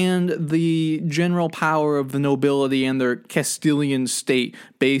 and the general power of the nobility and their Castilian state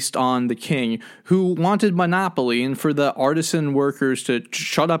based on the king, who wanted monopoly and for the artisan workers to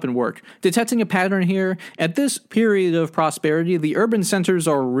shut up and work. Detecting a pattern here, at this period of prosperity, the urban centers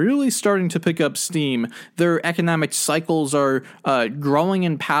are really starting to pick up steam. Their economic cycles are growing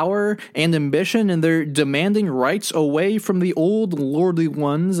in power and ambition, and they're demanding rights away from the old lordly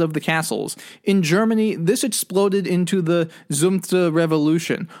ones of the castles. In Germany, this exploded into the Zumthor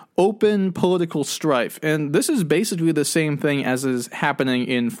Revolution, open political strife, and this is basically the same thing as is happening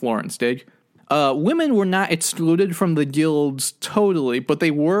in Florence, dig? Women were not excluded from the guilds totally, but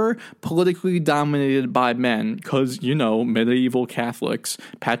they were politically dominated by men, because, medieval Catholics,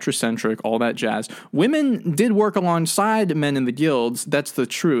 patricentric, all that jazz. Women did work alongside men in the guilds, that's the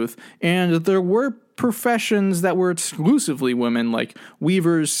truth, and there were professions that were exclusively women, like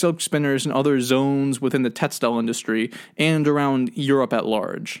weavers, silk spinners, and other zones within the textile industry and around Europe at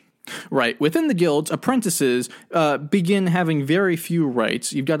large. Right, within the guilds, apprentices begin having very few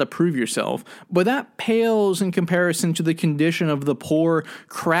rights. You've got to prove yourself, but that pales in comparison to the condition of the poor,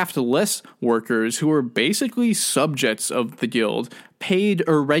 craftless workers who are basically subjects of the guild, paid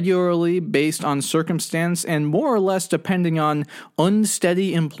irregularly based on circumstance and more or less depending on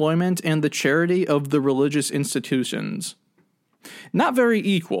unsteady employment and the charity of the religious institutions. Not very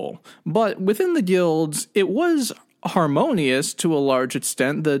equal, but within the guilds, it was harmonious to a large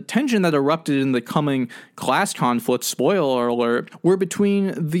extent. The tension that erupted in the coming class conflict, spoiler alert, were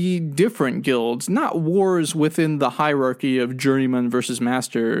between the different guilds, not wars within the hierarchy of journeymen versus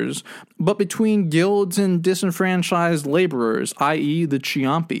masters, but between guilds and disenfranchised laborers, i.e. the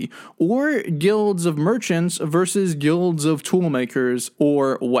Ciampi, or guilds of merchants versus guilds of toolmakers,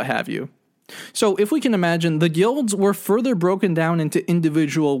 or what have you. So if we can imagine, the guilds were further broken down into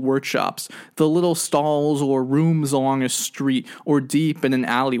individual workshops, the little stalls or rooms along a street or deep in an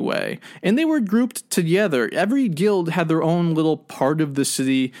alleyway, and they were grouped together. Every guild had their own little part of the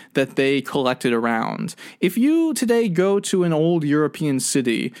city that they collected around. If you today go to an old European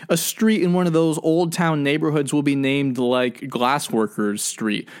city, a street in one of those old town neighborhoods will be named like Glassworkers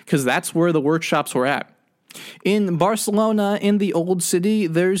Street, because that's where the workshops were at. In Barcelona, in the old city,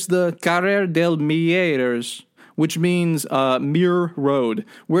 there's the Carrer del Mirers, which means Mirror Road,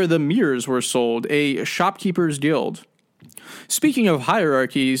 where the mirrors were sold, a shopkeeper's guild. Speaking of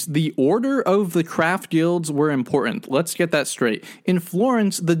hierarchies, the order of the craft guilds were important. Let's get that straight. In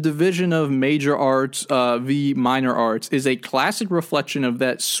Florence, the division of major arts v. minor arts is a classic reflection of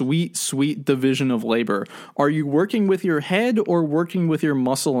that sweet, sweet division of labor. Are you working with your head or working with your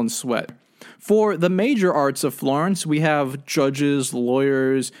muscle and sweat? For the major arts of Florence, we have judges,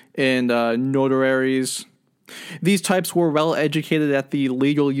 lawyers, and notaries. These types were well educated at the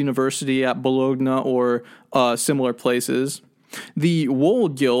legal university at Bologna or similar places. The wool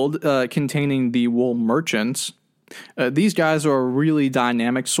guild, containing the wool merchants, these guys are a really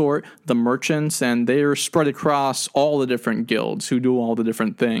dynamic sort, the merchants, and they're spread across all the different guilds who do all the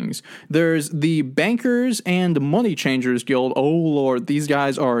different things. There's the bankers and money changers guild. Oh lord, these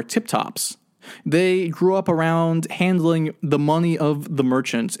guys are tip-tops. They grew up around handling the money of the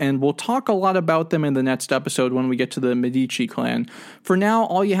merchants, and we'll talk a lot about them in the next episode when we get to the Medici clan. For now,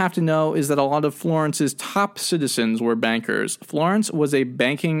 all you have to know is that a lot of Florence's top citizens were bankers. Florence was a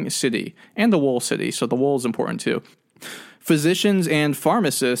banking city, and a wool city, so the wool is important too. Physicians and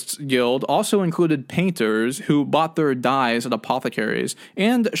Pharmacists Guild also included painters who bought their dyes at apothecaries,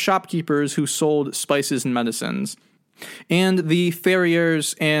 and shopkeepers who sold spices and medicines. And the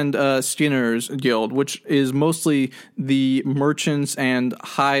Farriers and Skinners Guild, which is mostly the merchants and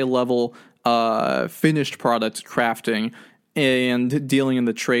high-level finished product crafting and dealing in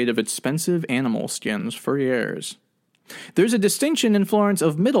the trade of expensive animal skins, furriers. There's a distinction in Florence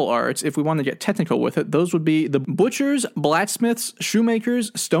of middle arts, if we want to get technical with it. Those would be the butchers, blacksmiths, shoemakers,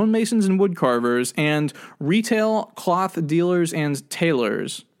 stonemasons, and woodcarvers, and retail cloth dealers and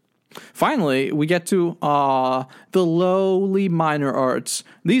tailors. Finally, we get to the lowly minor arts.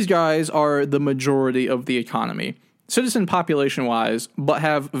 These guys are the majority of the economy, citizen population-wise, but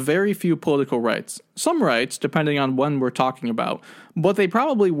have very few political rights. Some rights, depending on when we're talking about, but they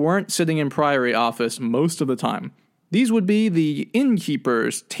probably weren't sitting in priory office most of the time. These would be the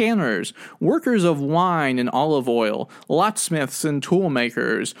innkeepers, tanners, workers of wine and olive oil, locksmiths and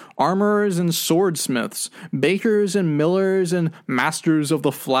toolmakers, armorers and swordsmiths, bakers and millers and masters of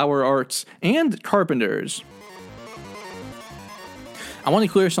the flower arts, and carpenters. I want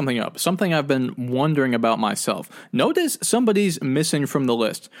to clear something up, something I've been wondering about myself. Notice somebody's missing from the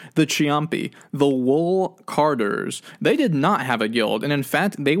list. The Ciompi, the wool carders. They did not have a guild, and in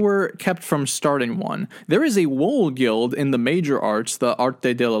fact, they were kept from starting one. There is a wool guild in the major arts, the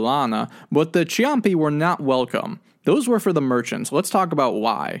Arte della Lana, but the Ciompi were not welcome. Those were for the merchants. Let's talk about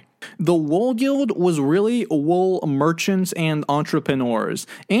why. The Wool Guild was really wool merchants and entrepreneurs,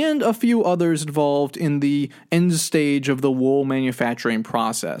 and a few others involved in the end stage of the wool manufacturing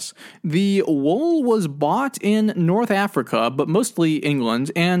process. The wool was bought in North Africa, but mostly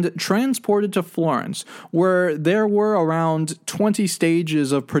England, and transported to Florence, where there were around 20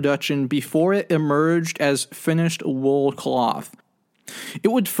 stages of production before it emerged as finished wool cloth. It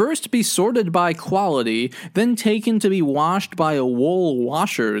would first be sorted by quality, then taken to be washed by wool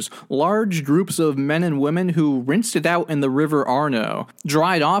washers, large groups of men and women who rinsed it out in the river Arno,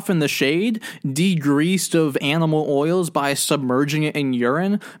 dried off in the shade, degreased of animal oils by submerging it in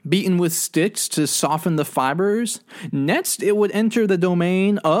urine, beaten with sticks to soften the fibers. Next, it would enter the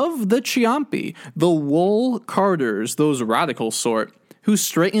domain of the Ciompi, the wool carders, those radical sort, who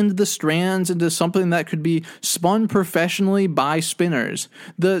straightened the strands into something that could be spun professionally by spinners.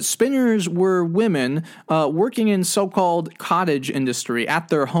 The spinners were women working in so-called cottage industry at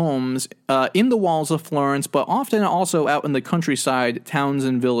their homes in the walls of Florence, but often also out in the countryside, towns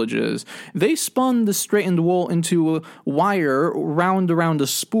and villages. They spun the straightened wool into a wire wound around a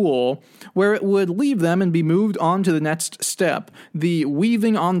spool, where it would leave them and be moved on to the next step, the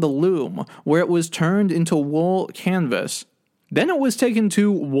weaving on the loom, where it was turned into wool canvas. Then it was taken to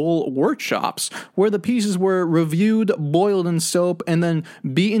wool workshops, where the pieces were reviewed, boiled in soap, and then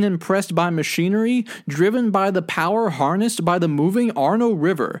beaten and pressed by machinery, driven by the power harnessed by the moving Arno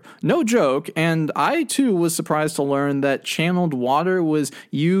River. No joke, and I too was surprised to learn that channeled water was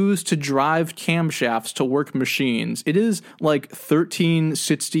used to drive camshafts to work machines. It is like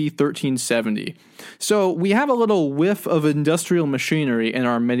 1360, 1370. So we have a little whiff of industrial machinery in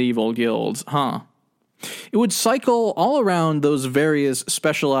our medieval guilds, huh? It would cycle all around those various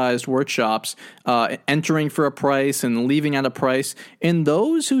specialized workshops, entering for a price and leaving at a price, and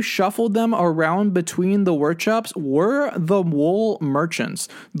those who shuffled them around between the workshops were the wool merchants,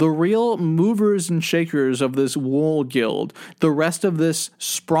 the real movers and shakers of this wool guild. The rest of this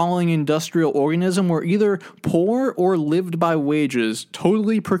sprawling industrial organism were either poor or lived by wages,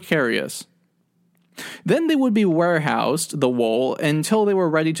 totally precarious. Then they would be warehoused, the wool, until they were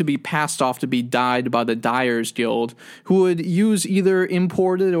ready to be passed off to be dyed by the Dyers Guild, who would use either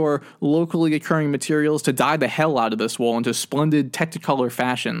imported or locally occurring materials to dye the hell out of this wool into splendid technicolor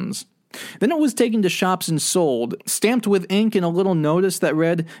fashions. Then it was taken to shops and sold, stamped with ink and a little notice that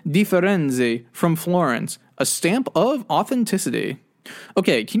read Differenze from Florence, a stamp of authenticity.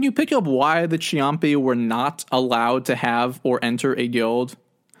 Okay, can you pick up why the Ciompi were not allowed to have or enter a guild?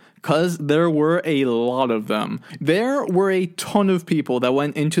 Because there were a lot of them. There were a ton of people that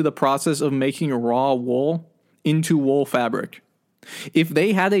went into the process of making raw wool into wool fabric. If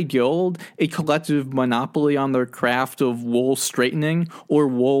they had a guild, a collective monopoly on their craft of wool straightening or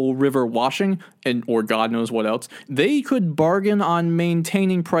wool river washing, or God knows what else, they could bargain on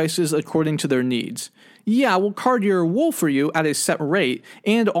maintaining prices according to their needs. Yeah, we'll card your wool for you at a set rate,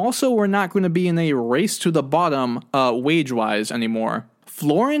 and also we're not going to be in a race to the bottom wage-wise anymore.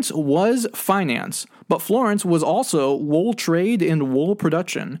 Florence was finance, but Florence was also wool trade and wool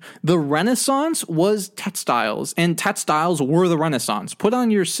production. The Renaissance was textiles, and textiles were the Renaissance. Put on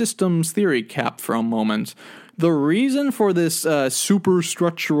your systems theory cap for a moment. The reason for this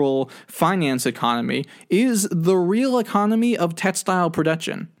superstructural finance economy is the real economy of textile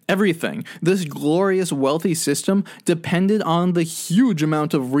production. Everything, this glorious wealthy system, depended on the huge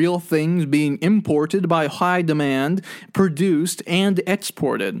amount of real things being imported by high demand, produced, and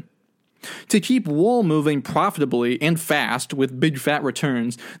exported. To keep wool moving profitably and fast with big fat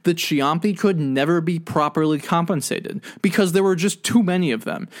returns, the Ciompi could never be properly compensated because there were just too many of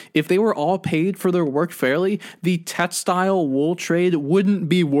them. If they were all paid for their work fairly, the textile wool trade wouldn't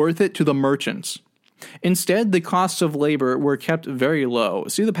be worth it to the merchants. Instead, the costs of labor were kept very low.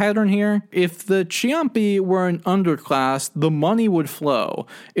 See the pattern here? If the Ciompi were an underclass, the money would flow.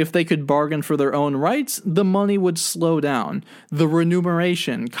 If they could bargain for their own rights, the money would slow down. The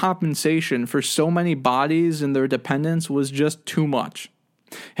remuneration, compensation for so many bodies and their dependents was just too much.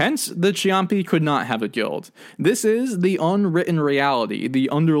 Hence, the Ciampi could not have a guild. This is the unwritten reality, the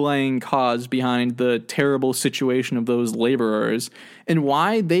underlying cause behind the terrible situation of those laborers, and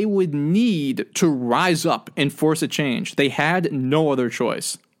why they would need to rise up and force a change. They had no other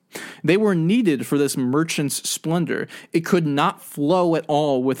choice. They were needed for this merchant's splendor. It could not flow at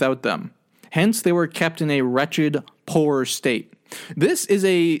all without them. Hence, they were kept in a wretched, poor state. This is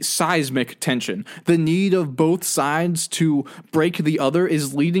a seismic tension. The need of both sides to break the other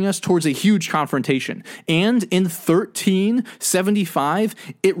is leading us towards a huge confrontation. And in 1375,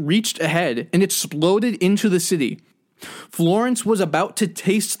 it reached a head and exploded into the city. Florence was about to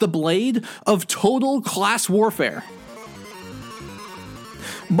taste the blade of total class warfare.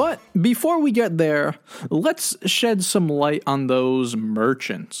 But before we get there, let's shed some light on those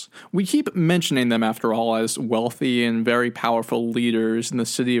merchants. We keep mentioning them, after all, as wealthy and very powerful leaders in the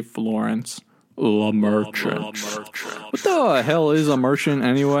city of Florence. A merchant. What the hell is a merchant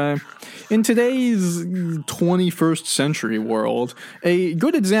anyway? In today's 21st century world, a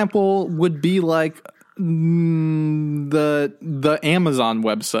good example would be like the Amazon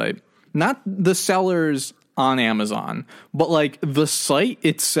website. Not the sellers on Amazon, but like the site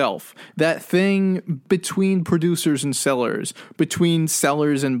itself, that thing between producers and sellers, between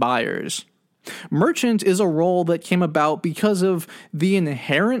sellers and buyers. Merchant is a role that came about because of the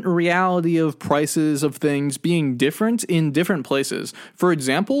inherent reality of prices of things being different in different places. For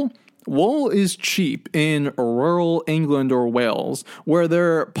example, wool is cheap in rural England or Wales, where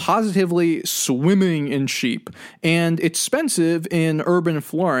they're positively swimming in sheep, and expensive in urban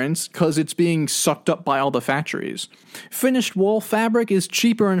Florence because it's being sucked up by all the factories. Finished wool fabric is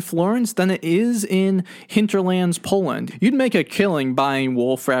cheaper in Florence than it is in hinterlands Poland. You'd make a killing buying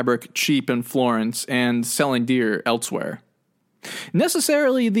wool fabric cheap in Florence and selling dear elsewhere.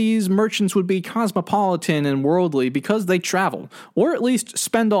 Necessarily, these merchants would be cosmopolitan and worldly because they travel, or at least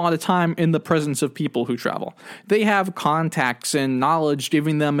spend a lot of time in the presence of people who travel. They have contacts and knowledge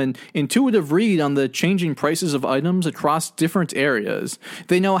giving them an intuitive read on the changing prices of items across different areas.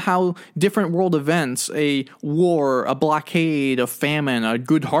 They know how different world events, a war, a blockade, a famine, a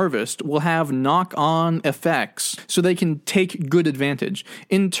good harvest, will have knock-on effects, so they can take good advantage.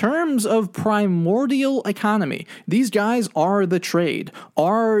 In terms of primordial economy, these guys are the trade,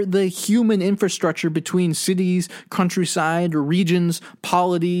 are the human infrastructure between cities, countryside, regions,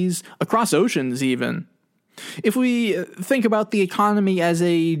 polities, across oceans even. If we think about the economy as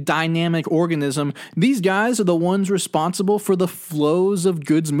a dynamic organism, these guys are the ones responsible for the flows of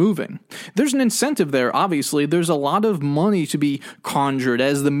goods moving. There's an incentive there, obviously. There's a lot of money to be conjured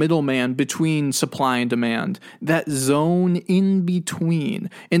as the middleman between supply and demand, that zone in between.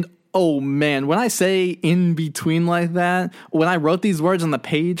 And oh man, when I say in between like that, when I wrote these words on the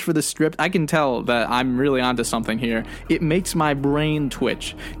page for the script, I can tell that I'm really onto something here. It makes my brain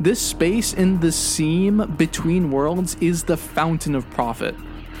twitch. This space in the seam between worlds is the fountain of profit.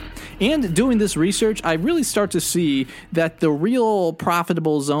 And doing this research, I really start to see that the real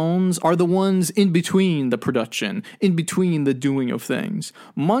profitable zones are the ones in between the production, in between the doing of things.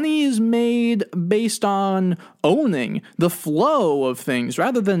 Money is made based on owning the flow of things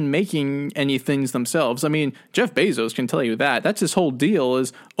rather than making any things themselves. I mean, Jeff Bezos can tell you that. That's his whole deal,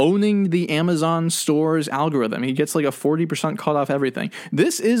 is owning the Amazon store's algorithm. He gets like a 40% cut off everything.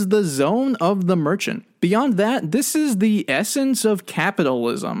 This is the zone of the merchant. Beyond that, this is the essence of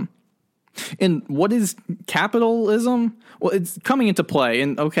capitalism. And what is capitalism? Well, it's coming into play,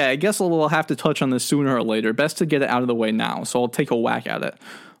 and okay, I guess we'll have to touch on this sooner or later. Best to get it out of the way now, so I'll take a whack at it.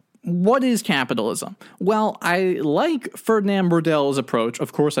 What is capitalism? Well, I like Ferdinand Bordel's approach,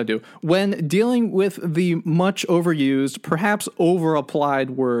 of course I do, when dealing with the much overused, perhaps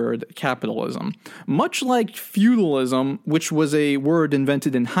over-applied word capitalism. Much like feudalism, which was a word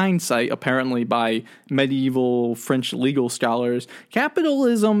invented in hindsight, apparently by medieval French legal scholars,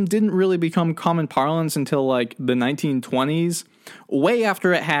 capitalism didn't really become common parlance until like the 1920s. Way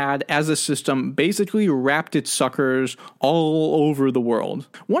after it had, as a system, basically wrapped its suckers all over the world.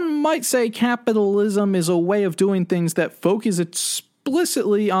 One might say capitalism is a way of doing things that focuses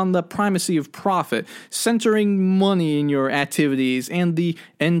explicitly on the primacy of profit, centering money in your activities and the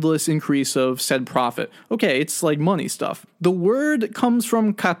endless increase of said profit. Okay, it's like money stuff. The word comes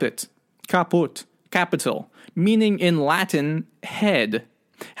from caput, capital, meaning in Latin, head.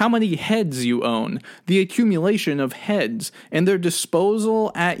 How many heads you own, the accumulation of heads, and their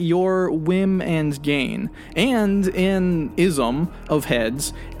disposal at your whim and gain, and in ism of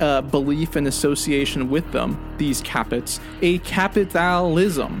heads, belief and association with them, these caputs, a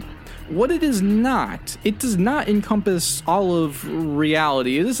capitalism. What it does not encompass all of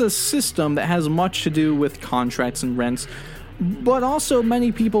reality. It is a system that has much to do with contracts and rents, But also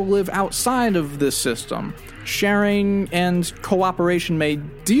many people live outside of this system. Sharing and cooperation may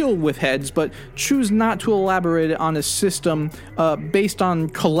deal with heads, but choose not to elaborate on a system based on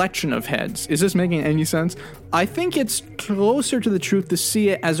collection of heads. Is this making any sense? I think it's closer to the truth to see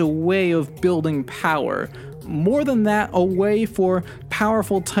it as a way of building power. More than that, a way for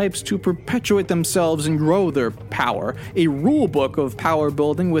powerful types to perpetuate themselves and grow their power. A rulebook of power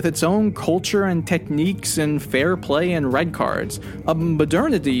building with its own culture and techniques and fair play and red cards. A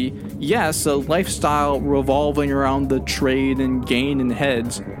modernity, yes, a lifestyle revolving around the trade and gain in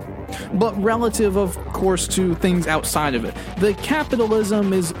heads, but relative, of course, to things outside of it. The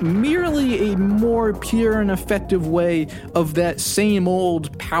capitalism is merely a more pure and effective way of that same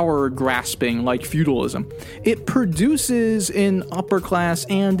old power grasping like feudalism. It produces an upper class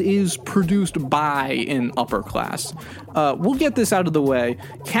and is produced by an upper class. We'll get this out of the way.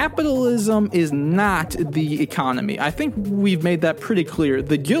 Capitalism is not the economy. I think we've made that pretty clear.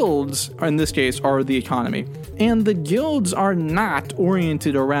 The guilds, in this case, are the economy. And the guilds are not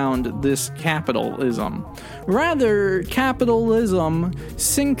oriented around this capitalism. Rather, capitalism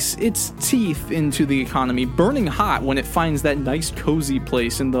sinks its teeth into the economy, burning hot when it finds that nice cozy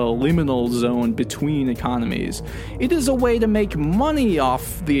place in the liminal zone between economies. It is a way to make money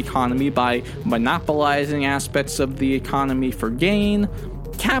off the economy by monopolizing aspects of the economy for gain.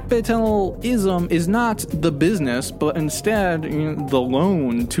 Capitalism is not the business, but instead the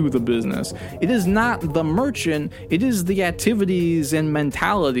loan to the business. It is not the merchant, it is the activities and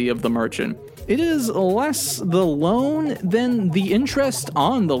mentality of the merchant. It is less the loan than the interest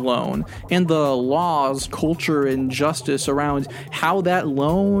on the loan, and the laws, culture, and justice around how that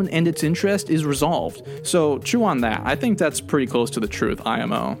loan and its interest is resolved. So chew on that. I think that's pretty close to the truth,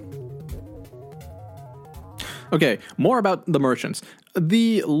 IMO. Okay, more about the merchants.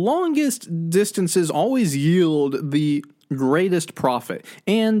 The longest distances always yield the greatest profit,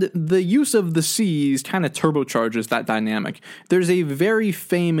 and the use of the seas kind of turbocharges that dynamic. There's a very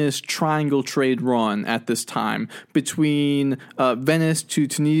famous triangle trade run at this time between Venice to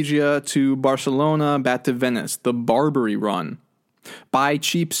Tunisia to Barcelona back to Venice, the Barbary run. Buy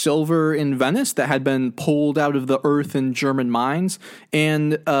cheap silver in Venice that had been pulled out of the earth in German mines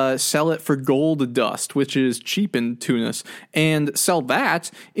and sell it for gold dust, which is cheap in Tunis, and sell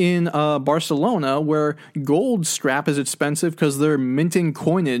that in Barcelona, where gold scrap is expensive because they're minting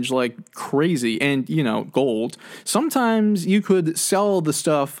coinage like crazy, and, gold. Sometimes you could sell the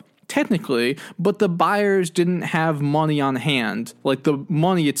stuff technically, but the buyers didn't have money on hand. Like, the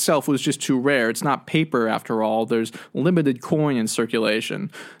money itself was just too rare. It's not paper after all. There's limited coin in circulation.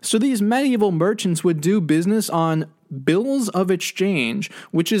 So these medieval merchants would do business on bills of exchange,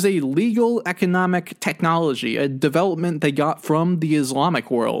 which is a legal economic technology, a development they got from the Islamic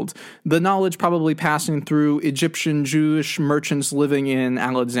world. The knowledge probably passing through Egyptian Jewish merchants living in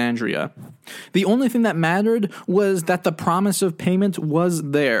Alexandria. The only thing that mattered was that the promise of payment was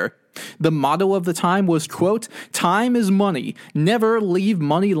there. The motto of the time was, quote, "Time is money. Never leave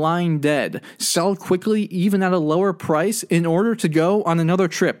money lying dead. Sell quickly, even at a lower price, in order to go on another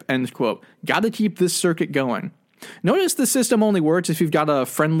trip," end quote. Gotta keep this circuit going. Notice the system only works if you've got a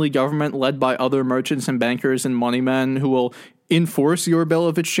friendly government led by other merchants and bankers and moneymen who will enforce your bill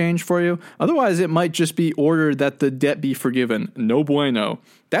of exchange for you. Otherwise, it might just be ordered that the debt be forgiven. No bueno.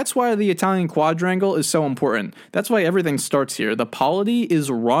 That's why the Italian quadrangle is so important. That's why everything starts here. The polity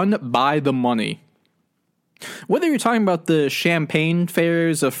is run by the money. Whether you're talking about the champagne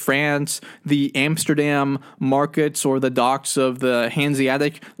fairs of France, the Amsterdam markets, or the docks of the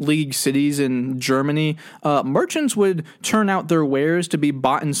Hanseatic League cities in Germany, merchants would turn out their wares to be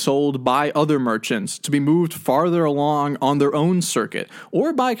bought and sold by other merchants, to be moved farther along on their own circuit,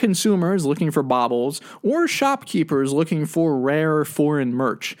 or by consumers looking for baubles, or shopkeepers looking for rare foreign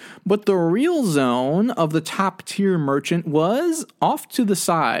merch. But the real zone of the top-tier merchant was off to the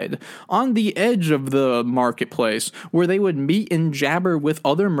side, on the edge of the marketplace, where they would meet and jabber with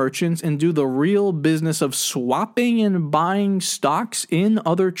other merchants and do the real business of swapping and buying stocks in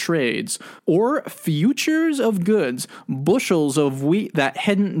other trades, or futures of goods, bushels of wheat that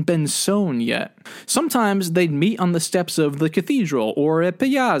hadn't been sown yet. Sometimes they'd meet on the steps of the cathedral or at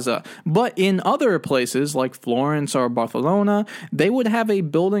Piazza, but in other places like Florence or Barcelona, they would have a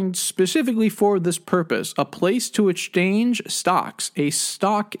building specifically for this purpose, a place to exchange stocks, a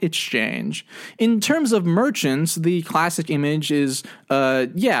stock exchange. In terms of merchants, the classic image is,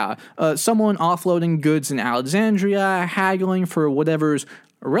 someone offloading goods in Alexandria, haggling for whatever's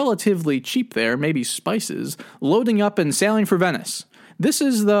relatively cheap there, maybe spices, loading up and sailing for Venice. This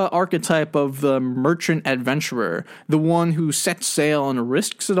is the archetype of the merchant adventurer, the one who sets sail and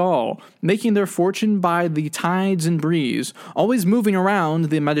risks it all, making their fortune by the tides and breeze, always moving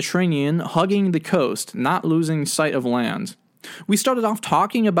around the Mediterranean, hugging the coast, not losing sight of land. We started off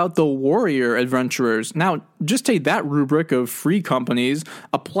talking about the warrior adventurers. Now, just take that rubric of free companies,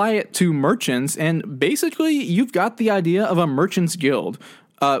 apply it to merchants, and basically you've got the idea of a merchant's guild.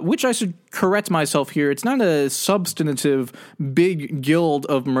 Which I should correct myself here. It's not a substantive big guild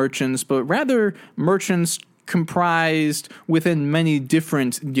of merchants, but rather merchants comprised within many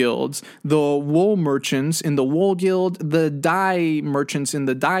different guilds. The wool merchants in the wool guild, the dye merchants in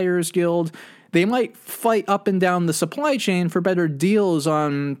the dyers guild. They might fight up and down the supply chain for better deals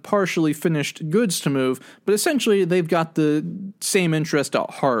on partially finished goods to move, but essentially they've got the same interest at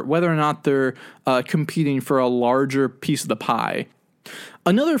heart, whether or not they're competing for a larger piece of the pie.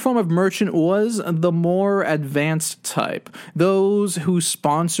 Another form of merchant was the more advanced type, those who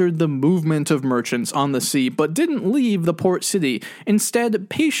sponsored the movement of merchants on the sea but didn't leave the port city, instead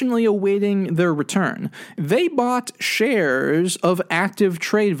patiently awaiting their return. They bought shares of active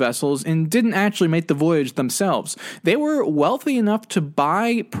trade vessels and didn't actually make the voyage themselves. They were wealthy enough to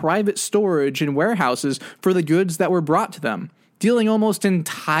buy private storage in warehouses for the goods that were brought to them, dealing almost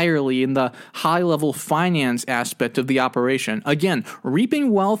entirely in the high-level finance aspect of the operation. Again,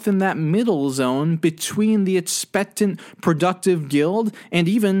 reaping wealth in that middle zone between the expectant, productive guild and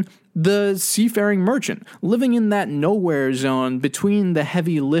even the seafaring merchant, living in that nowhere zone between the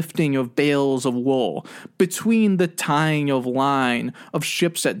heavy lifting of bales of wool, between the tying of line of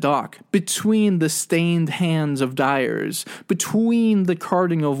ships at dock, between the stained hands of dyers, between the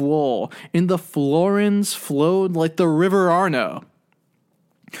carding of wool, and the florins flowed like the river Arno.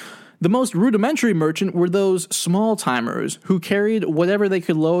 The most rudimentary merchant were those small-timers who carried whatever they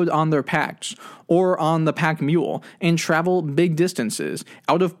could load on their packs or on the pack mule and travel big distances,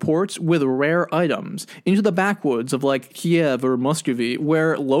 out of ports with rare items, into the backwoods of like Kiev or Muscovy,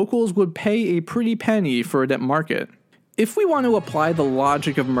 where locals would pay a pretty penny for it at market. If we want to apply the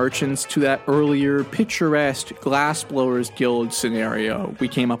logic of merchants to that earlier picturesque Glassblowers Guild scenario we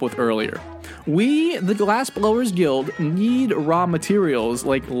came up with earlier, we, the Glassblowers Guild, need raw materials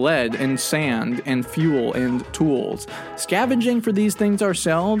like lead and sand and fuel and tools. Scavenging for these things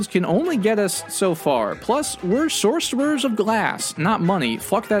ourselves can only get us so far. Plus, we're sorcerers of glass, not money.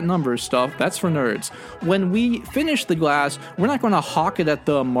 Fuck that numbers stuff, that's for nerds. When we finish the glass, we're not going to hawk it at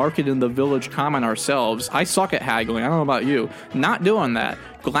the market in the village common ourselves. I suck at haggling, I don't know about you. Not doing that.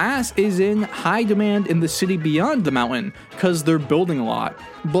 Glass is in high demand in the city beyond the mountain, because they're building a lot.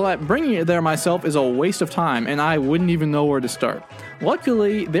 But bringing it there myself is a waste of time, and I wouldn't even know where to start.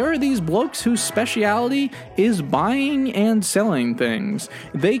 Luckily, there are these blokes whose speciality is buying and selling things.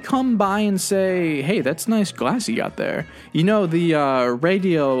 They come by and say, hey, that's nice glass you got there. You know, the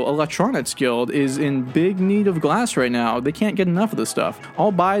Radio Electronics Guild is in big need of glass right now. They can't get enough of the stuff.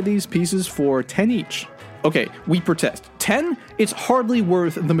 I'll buy these pieces for 10 each. Okay, we protest. 10? It's hardly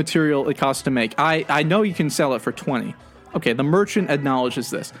worth the material it costs to make. I know you can sell it for 20. Okay, the merchant acknowledges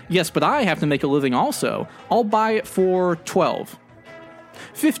this. Yes, but I have to make a living also. I'll buy it for 12.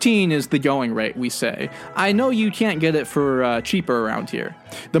 15 is the going rate, we say. I know you can't get it for cheaper around here.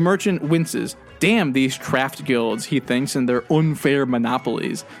 The merchant winces. Damn these craft guilds, he thinks, and their unfair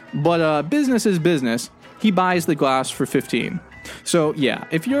monopolies. But business is business. He buys the glass for 15. So yeah,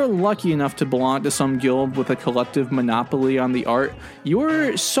 if you're lucky enough to belong to some guild with a collective monopoly on the art,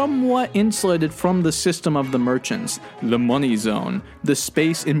 you're somewhat insulated from the system of the merchants, the money zone, the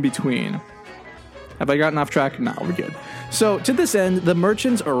space in between. Have I gotten off track? No, we're good. So to this end, the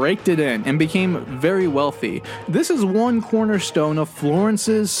merchants raked it in and became very wealthy. This is one cornerstone of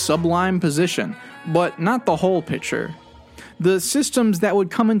Florence's sublime position, but not the whole picture. The systems that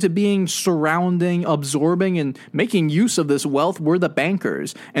would come into being surrounding, absorbing, and making use of this wealth were the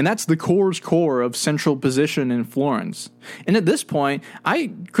bankers, and that's the core's core of central position in Florence. And at this point,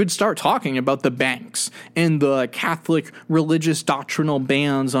 I could start talking about the banks and the Catholic religious doctrinal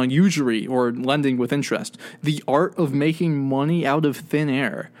bans on usury or lending with interest, the art of making money out of thin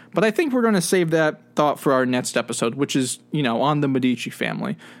air. But I think we're going to save that thought for our next episode, which is, on the Medici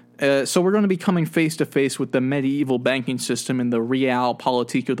family. So we're going to be coming face to face with the medieval banking system and the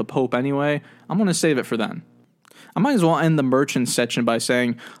realpolitik of the Pope anyway. I'm going to save it for then. I might as well end the merchant section by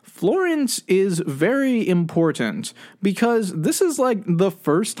saying Florence is very important because this is like the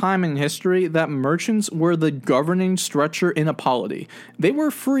first time in history that merchants were the governing structure in a polity. They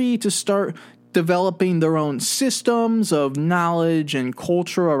were free to start developing their own systems of knowledge and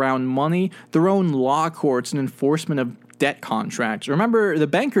culture around money, their own law courts and enforcement of debt contracts. Remember, the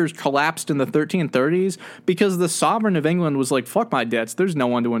bankers collapsed in the 1330s because the sovereign of England was like, fuck my debts, there's no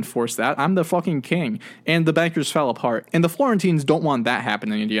one to enforce that, I'm the fucking king. And the bankers fell apart. And the Florentines don't want that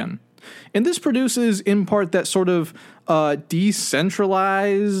happening again. And this produces, in part, that sort of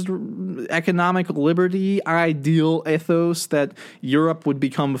decentralized economic liberty ideal ethos that Europe would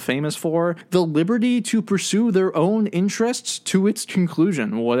become famous for. The liberty to pursue their own interests to its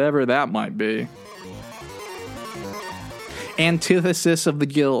conclusion, whatever that might be. Antithesis of the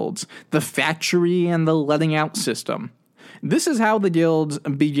guilds, the factory and the letting out system. This is how the guilds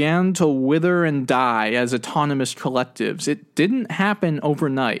began to wither and die as autonomous collectives. It didn't happen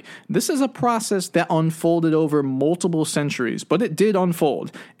overnight. This is a process that unfolded over multiple centuries, but it did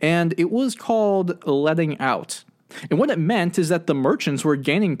unfold, and it was called letting out. And what it meant is that the merchants were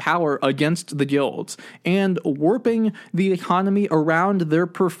gaining power against the guilds and warping the economy around their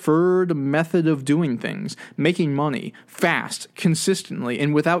preferred method of doing things, making money fast, consistently,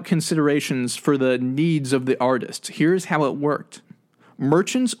 and without considerations for the needs of the artists. Here's how it worked.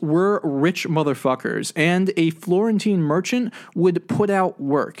 Merchants were rich motherfuckers, and a Florentine merchant would put out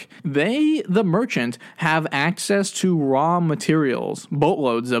work. They, the merchant, have access to raw materials,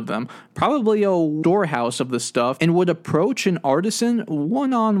 boatloads of them, probably a storehouse of the stuff, and would approach an artisan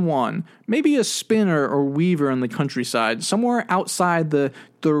one-on-one, maybe a spinner or weaver in the countryside, somewhere outside the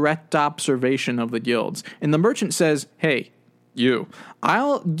direct observation of the guilds. And the merchant says, hey,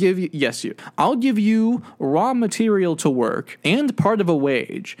 I'll give you raw material to work and part of a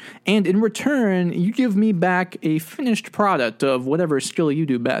wage, and in return, you give me back a finished product of whatever skill you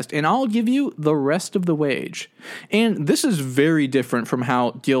do best, and I'll give you the rest of the wage. And this is very different from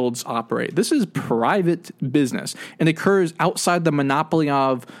how guilds operate. This is private business and occurs outside the monopoly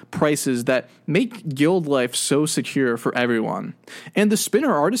of prices that make guild life so secure for everyone. And the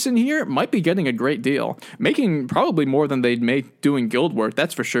spinner artisan here might be getting a great deal, making probably more than they'd make doing guild work,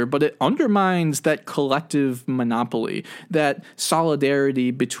 that's for sure, but it undermines that collective monopoly, that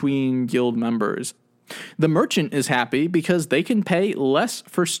solidarity between guild members. The merchant is happy because they can pay less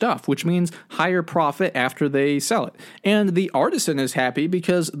for stuff, which means higher profit after they sell it. And the artisan is happy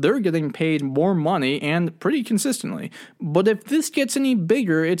because they're getting paid more money and pretty consistently. But if this gets any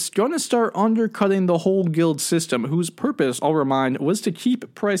bigger, it's going to start undercutting the whole guild system, whose purpose, I'll remind, was to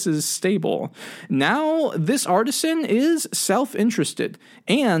keep prices stable. Now, this artisan is self-interested,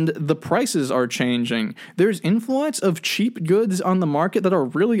 and the prices are changing. There's influence of cheap goods on the market that are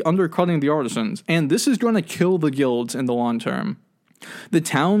really undercutting the artisans, and this is going to kill the guilds in the long term. The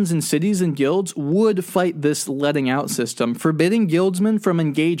towns and cities and guilds would fight this letting out system, forbidding guildsmen from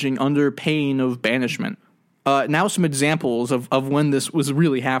engaging under pain of banishment. Now some examples of when this was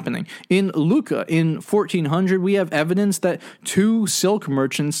really happening. In Lucca, in 1400, we have evidence that two silk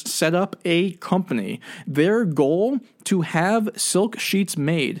merchants set up a company. Their goal, to have silk sheets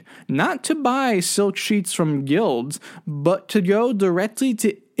made. Not to buy silk sheets from guilds, but to go directly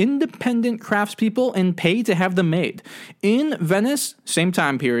to independent craftspeople and pay to have them made. In Venice, same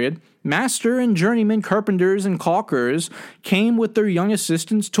time period, master and journeyman carpenters and caulkers came with their young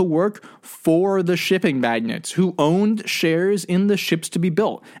assistants to work for the shipping magnates who owned shares in the ships to be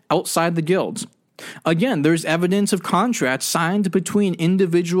built outside the guilds. Again, there's evidence of contracts signed between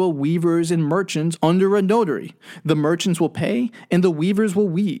individual weavers and merchants under a notary. The merchants will pay and the weavers will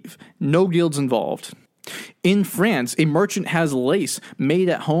weave. No guilds involved. In France, a merchant has lace made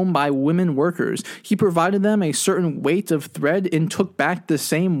at home by women workers. He provided them a certain weight of thread and took back the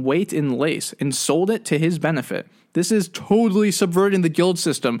same weight in lace and sold it to his benefit. This is totally subverting the guild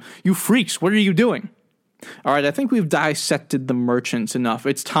system. You freaks, what are you doing? All right, I think we've dissected the merchants enough.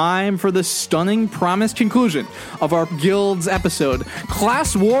 It's time for the stunning promised conclusion of our guilds episode.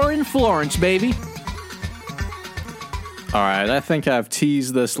 Class war in Florence, baby. All right, I think I've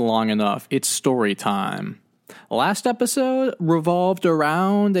teased this long enough. It's story time. Last episode revolved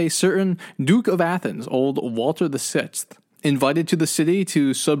around a certain Duke of Athens, old Walter VI, invited to the city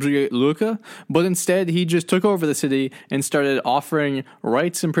to subjugate Lucca, but instead he just took over the city and started offering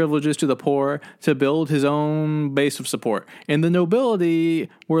rights and privileges to the poor to build his own base of support. And the nobility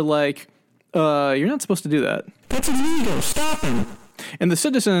were like, you're not supposed to do that. That's illegal, stop him. And the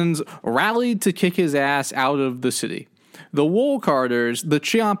citizens rallied to kick his ass out of the city. The wool carders, the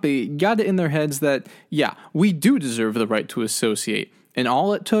Ciampi, got it in their heads that, yeah, we do deserve the right to associate. And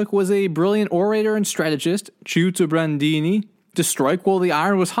all it took was a brilliant orator and strategist, Ciuto Brandini, to strike while the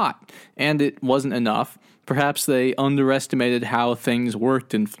iron was hot. And it wasn't enough. Perhaps they underestimated how things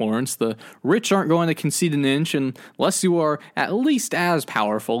worked in Florence. The rich aren't going to concede an inch unless you are at least as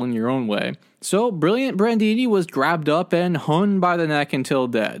powerful in your own way. So brilliant Brandini was grabbed up and hung by the neck until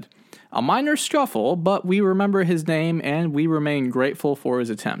dead. A minor scuffle, but we remember his name and we remain grateful for his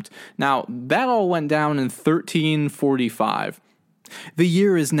attempt. Now, that all went down in 1345. The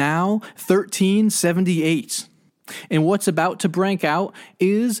year is now 1378. And what's about to break out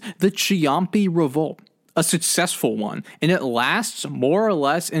is the Ciampi Revolt, a successful one, and it lasts more or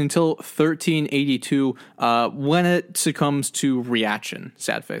less until 1382 when it succumbs to reaction.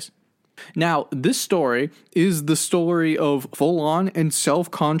 Sad face. Now, this story is the story of full-on and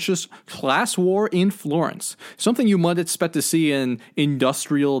self-conscious class war in Florence, something you might expect to see in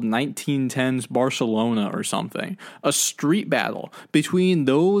industrial 1910s Barcelona or something. A street battle between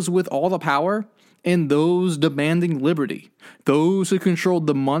those with all the power and those demanding liberty, those who controlled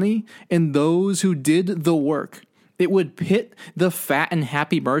the money and those who did the work. It would pit the fat and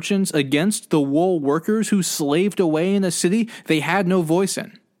happy merchants against the wool workers who slaved away in a city they had no voice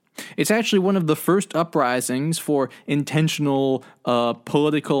in. It's actually one of the first uprisings for intentional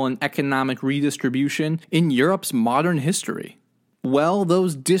political and economic redistribution in Europe's modern history. Well,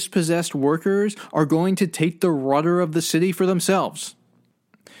 those dispossessed workers are going to take the rudder of the city for themselves.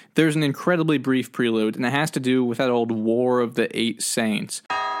 There's an incredibly brief prelude, and it has to do with that old War of the Eight Saints.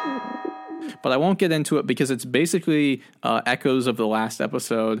 But I won't get into it because it's basically echoes of the last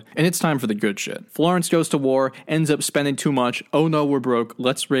episode, and it's time for the good shit. Florence goes to war, ends up spending too much. Oh no, we're broke.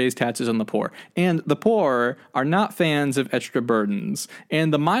 Let's raise taxes on the poor. And the poor are not fans of extra burdens.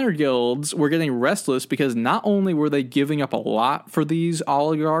 And the minor guilds were getting restless because not only were they giving up a lot for these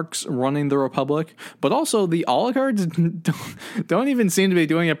oligarchs running the republic, but also the oligarchs don't even seem to be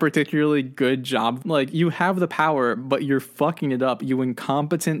doing a particularly good job. Like, you have the power, but you're fucking it up, you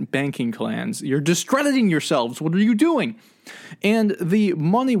incompetent banking clans. You're discrediting yourselves. What are you doing? And the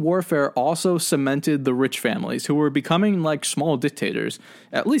money warfare also cemented the rich families, who were becoming like small dictators,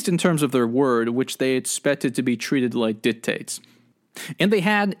 at least in terms of their word, which they expected to be treated like dictates. And they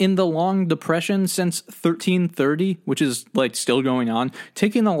had, in the long depression since 1330, which is like still going on,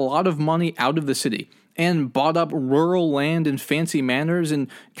 taken a lot of money out of the city and bought up rural land in fancy manners and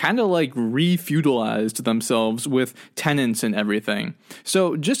kind of like re-feudalized themselves with tenants and everything.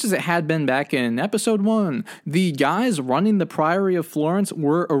 So just as it had been back in episode 1, the guys running the Priory of Florence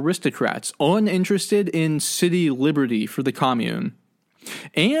were aristocrats, uninterested in city liberty for the commune.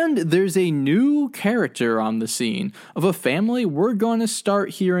 And there's a new character on the scene of a family we're going to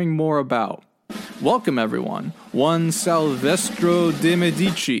start hearing more about. Welcome everyone, one Salvestro de'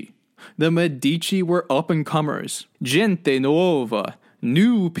 Medici. The Medici were up-and-comers, gente nuova,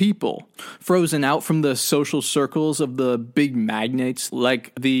 new people, frozen out from the social circles of the big magnates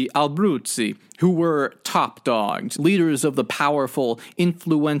like the Abruzzi, who were top dogs, leaders of the powerful,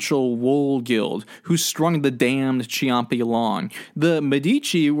 influential wool guild, who strung the damned Ciampi along. The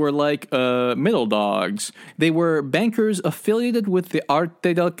Medici were like middle dogs. They were bankers affiliated with the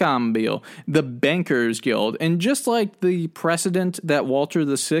Arte del Cambio, the Bankers Guild, and just like the precedent that Walter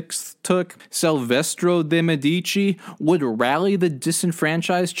VI took, Salvestro de' Medici would rally the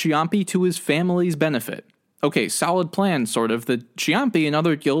disenfranchised Ciampi to his family's benefit. Okay, solid plan, sort of. The Ciampi and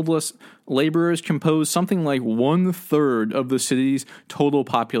other guildless laborers compose something like 1/3 of the city's total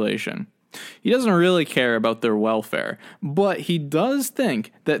population. He doesn't really care about their welfare, but he does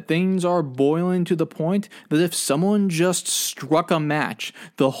think that things are boiling to the point that if someone just struck a match,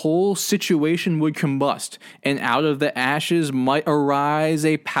 the whole situation would combust, and out of the ashes might arise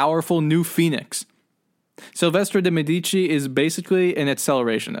a powerful new phoenix. Silvestro de' Medici is basically an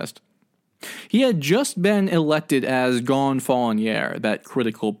accelerationist. He had just been elected as Gonfalonier, that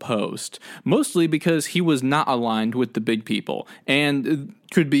critical post, mostly because he was not aligned with the big people, and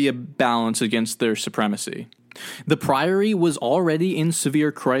could be a balance against their supremacy. The priory was already in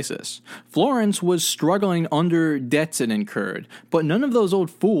severe crisis. Florence was struggling under debts it incurred, but none of those old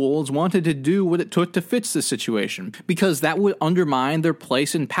fools wanted to do what it took to fix the situation, because that would undermine their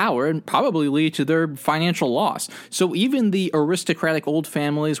place in power and probably lead to their financial loss. So even the aristocratic old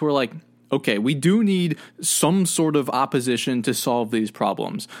families were like, okay, we do need some sort of opposition to solve these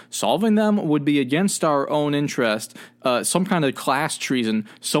problems. Solving them would be against our own interest, some kind of class treason.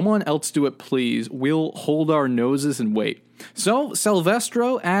 Someone else do it, please. We'll hold our noses and wait. So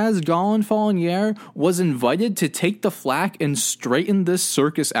Silvestro, as Gonfalonier, was invited to take the flak and straighten this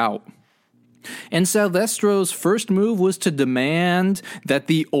circus out. And Silvestro's first move was to demand that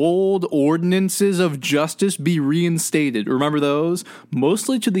the old ordinances of justice be reinstated. Remember those?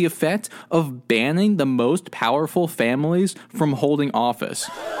 Mostly to the effect of banning the most powerful families from holding office.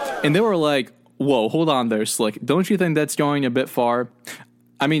 And they were like, whoa, hold on there, Slick. Don't you think that's going a bit far?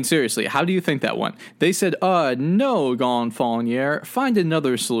 I mean, seriously, how do you think that went? They said, no, Gonfalonier, find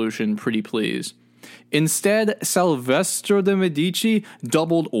another solution, pretty please. Instead, Salvestro de' Medici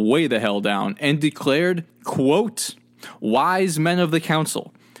doubled way the hell down and declared, quote, "Wise men of the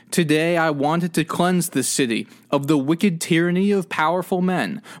council, today I wanted to cleanse this city of the wicked tyranny of powerful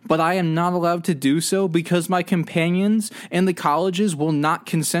men, but I am not allowed to do so because my companions and the colleges will not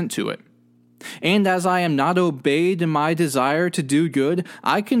consent to it. And as I am not obeyed in my desire to do good,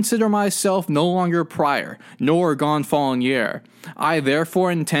 I consider myself no longer prior, nor gonfalonier. I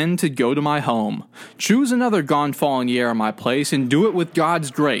therefore intend to go to my home. Choose another gonfalonier in my place and do it with God's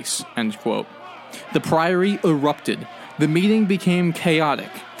grace." End quote. The priory erupted. The meeting became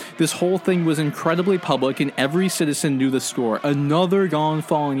chaotic. This whole thing was incredibly public and every citizen knew the score. Another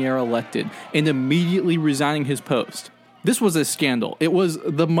gonfalonier elected and immediately resigning his post. This was a scandal. It was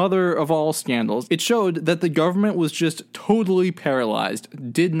the mother of all scandals. It showed that the government was just totally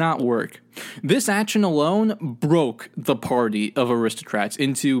paralyzed, did not work. This action alone broke the party of aristocrats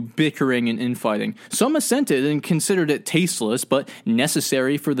into bickering and infighting. Some assented and considered it tasteless but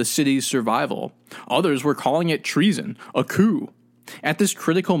necessary for the city's survival. Others were calling it treason, a coup. At this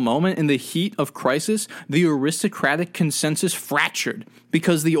critical moment in the heat of crisis, the aristocratic consensus fractured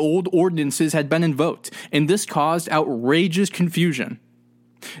because the old ordinances had been invoked, and this caused outrageous confusion.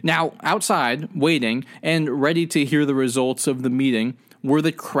 Now, outside, waiting, and ready to hear the results of the meeting, were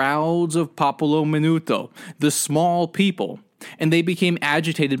the crowds of Popolo Minuto, the small people, and they became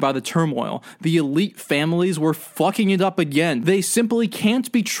agitated by the turmoil. The elite families were fucking it up again. They simply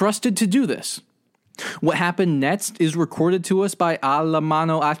can't be trusted to do this. What happened next is recorded to us by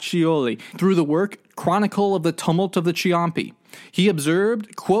Alamanno Accioli through the work Chronicle of the Tumult of the Ciompi. He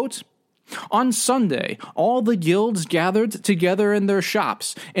observed, quote, "On Sunday, all the guilds gathered together in their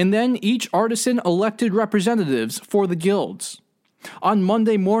shops, and then each artisan elected representatives for the guilds. On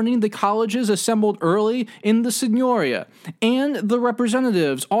Monday morning, the colleges assembled early in the Signoria, and the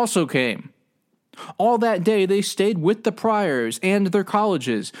representatives also came. All that day they stayed with the priors and their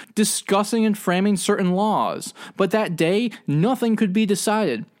colleges, discussing and framing certain laws, but that day nothing could be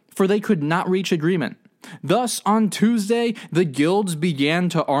decided, for they could not reach agreement. Thus, on Tuesday, the guilds began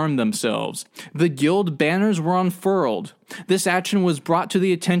to arm themselves. The guild banners were unfurled. This action was brought to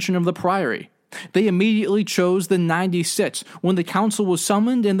the attention of the priory. They immediately chose the 96. When the council was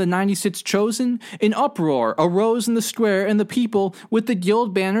summoned and the 96 chosen, an uproar arose in the square, and the people, with the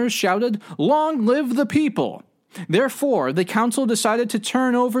guild banners, shouted, 'Long live the people!' Therefore, the council decided to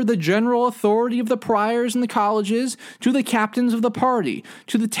turn over the general authority of the priors and the colleges to the captains of the party,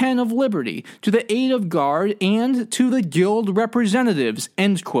 to the 10 of Liberty, to the 8 of Guard, and to the guild representatives."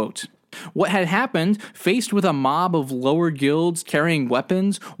 End quote. What had happened, faced with a mob of lower guilds carrying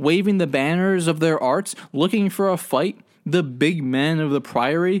weapons, waving the banners of their arts, looking for a fight, the big men of the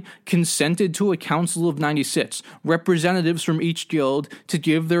priory consented to a council of 96, representatives from each guild, to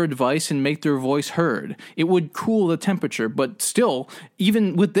give their advice and make their voice heard. It would cool the temperature, but still,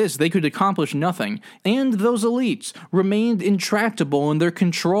 even with this, they could accomplish nothing. And those elites remained intractable in their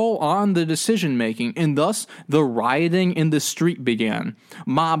control on the decision-making, and thus the rioting in the street began.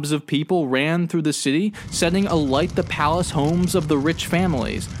 Mobs of people ran through the city, setting alight the palace homes of the rich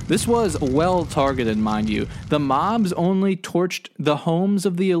families. This was well targeted, mind you. The mobs only torched the homes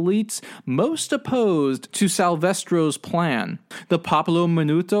of the elites most opposed to Salvestro's plan. The Popolo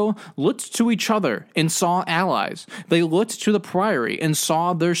Minuto looked to each other and saw allies. They looked to the priory and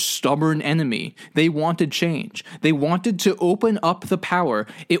saw their stubborn enemy. They wanted change. They wanted to open up the power.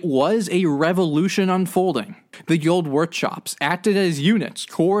 It was a revolution unfolding. The guild workshops acted as units,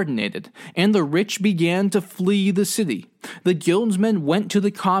 coordinated, and the rich began to flee the city. The guildsmen went to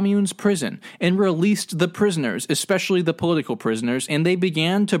the commune's prison and released the prisoners, especially the political prisoners, and they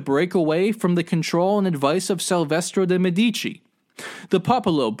began to break away from the control and advice of Salvestro de' Medici. The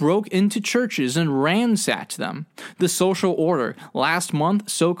popolo broke into churches and ransacked them. The social order, last month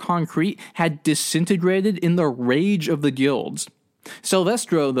so concrete, had disintegrated in the rage of the guilds.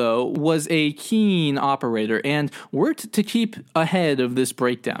 Salvestro, though, was a keen operator and worked to keep ahead of this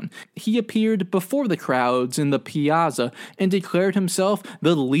breakdown. He appeared before the crowds in the piazza and declared himself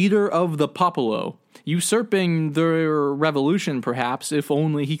the leader of the popolo, usurping their revolution, perhaps, if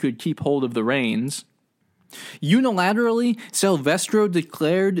only he could keep hold of the reins. Unilaterally, Salvestro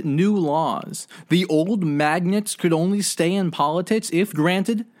declared new laws. The old magnates could only stay in politics if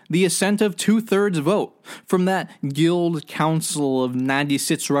granted the assent of 2/3 vote from that guild council of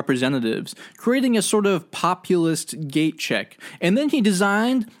 96 representatives, creating a sort of populist gate check. And then he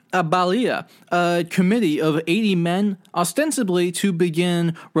designed a balia, a committee of 80 men, ostensibly to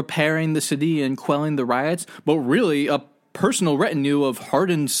begin repairing the city and quelling the riots, but really a personal retinue of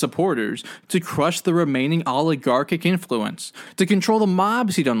hardened supporters to crush the remaining oligarchic influence, to control the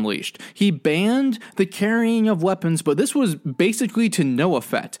mobs he'd unleashed. He banned the carrying of weapons, but this was basically to no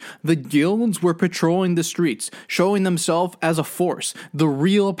effect. The guilds were patrolling the streets, showing themselves as a force, the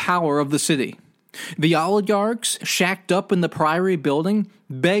real power of the city. The oligarchs, shacked up in the priory building,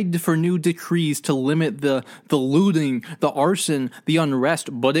 begged for new decrees to limit the looting, the arson, the unrest,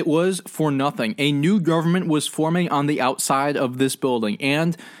 but it was for nothing. A new government was forming on the outside of this building,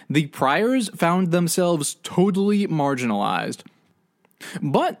 and the priors found themselves totally marginalized.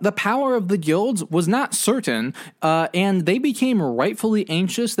 But the power of the guilds was not certain, and they became rightfully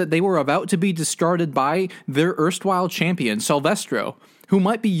anxious that they were about to be discarded by their erstwhile champion, Silvestro, who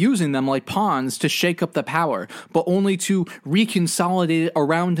might be using them like pawns to shake up the power, but only to reconsolidate it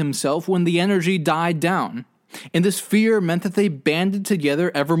around himself when the energy died down. And this fear meant that they banded together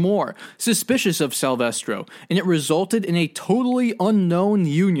ever more, suspicious of Silvestro, and it resulted in a totally unknown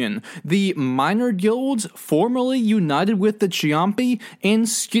union. The minor guilds formerly united with the Ciampi and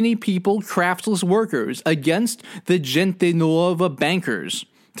skinny people craftless workers against the Gente Nuova bankers.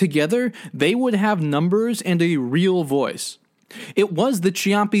 Together, they would have numbers and a real voice. It was the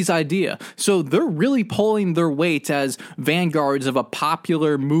Ciampi's idea, so they're really pulling their weight as vanguards of a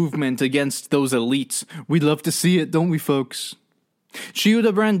popular movement against those elites. We'd love to see it, don't we, folks?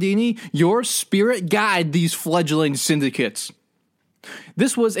 Ciuda Brandini, your spirit guide these fledgling syndicates.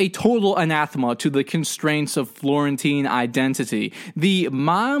 This was a total anathema to the constraints of Florentine identity. The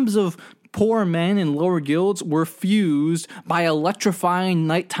mobs of poor men in lower guilds were fused by electrifying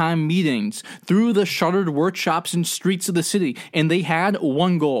nighttime meetings through the shuttered workshops and streets of the city, and they had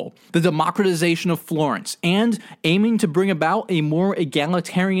one goal: the democratization of Florence, and aiming to bring about a more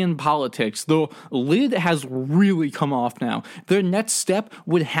egalitarian politics. The lid has really come off now. Their next step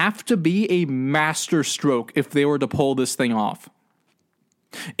would have to be a masterstroke if they were to pull this thing off.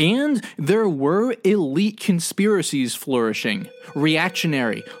 And there were elite conspiracies flourishing,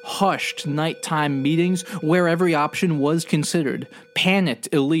 reactionary, hushed nighttime meetings where every option was considered,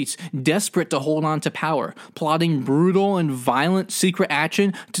 panicked elites desperate to hold on to power, plotting brutal and violent secret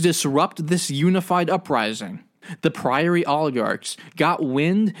action to disrupt this unified uprising. The priory oligarchs got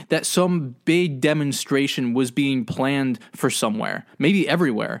wind that some big demonstration was being planned for somewhere, maybe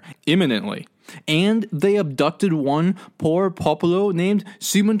everywhere, imminently. And they abducted one poor popolo named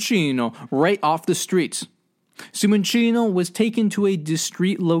Simoncino right off the streets. Simoncino was taken to a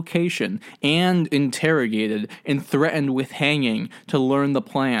discreet location and interrogated and threatened with hanging to learn the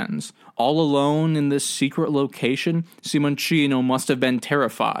plans. All alone in this secret location, Simoncino must have been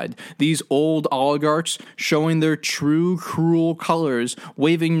terrified. These old oligarchs showing their true cruel colors,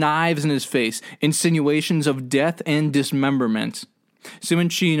 waving knives in his face, insinuations of death and dismemberment.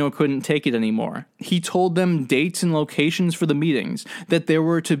 Simoncino couldn't take it anymore. He told them dates and locations for the meetings, that there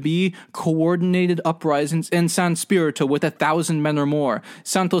were to be coordinated uprisings in San Spirito with 1,000 men or more,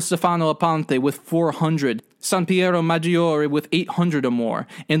 Santo Stefano Apante with 400, San Piero Maggiore with 800 or more,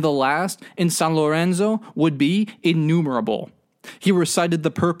 and the last, in San Lorenzo, would be innumerable. He recited the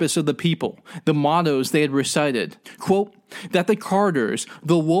purpose of the people, the mottos they had recited. Quote, that the carders,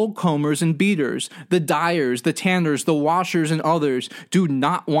 the wool combers and beaters, the dyers, the tanners, the washers, and others do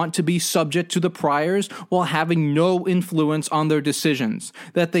not want to be subject to the priors while having no influence on their decisions,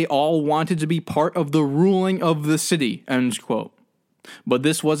 that they all wanted to be part of the ruling of the city, end quote. But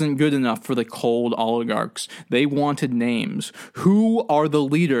this wasn't good enough for the cold oligarchs. They wanted names. Who are the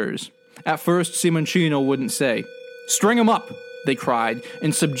leaders? At first, Simoncino wouldn't say. String 'em up, they cried,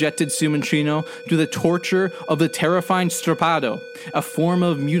 and subjected Simoncino to the torture of the terrifying strappado, a form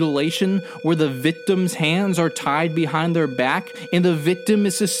of mutilation where the victim's hands are tied behind their back and the victim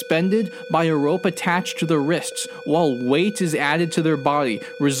is suspended by a rope attached to their wrists, while weight is added to their body,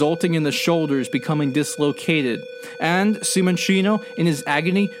 resulting in the shoulders becoming dislocated. And Simoncino, in his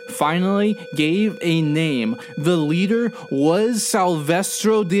agony, finally gave a name. The leader was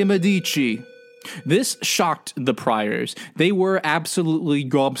Silvestro de' Medici. This shocked the priors. They were absolutely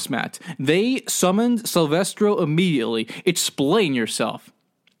gobsmacked. They summoned Silvestro immediately. Explain yourself.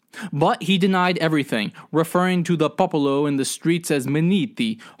 But he denied everything, referring to the popolo in the streets as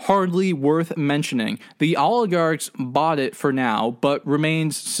meniti, hardly worth mentioning. The oligarchs bought it for now, but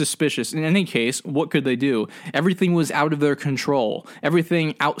remained suspicious. In any case, what could they do? Everything was out of their control.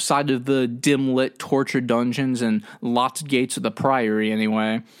 Everything outside of the dim-lit torture dungeons and locked gates of the priory,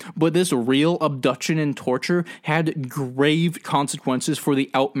 anyway. But this real abduction and torture had grave consequences for the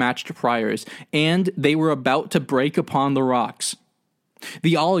outmatched priors, and they were about to break upon the rocks.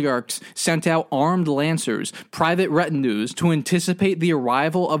 The oligarchs sent out armed lancers, private retinues, to anticipate the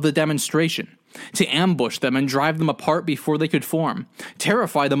arrival of the demonstration. to ambush them and drive them apart before they could form,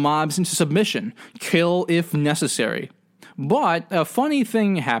 terrify the mobs into submission, kill if necessary. But a funny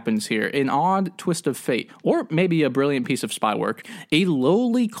thing happens here, an odd twist of fate, or maybe a brilliant piece of spy work. A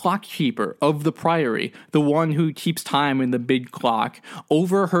lowly clockkeeper of the priory, the one who keeps time in the big clock,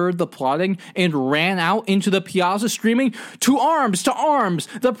 overheard the plotting and ran out into the piazza screaming, "To arms! To arms!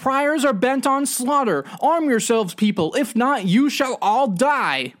 The priors are bent on slaughter! Arm yourselves, people! If not, you shall all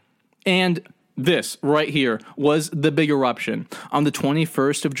die!" And this right here was the big eruption on the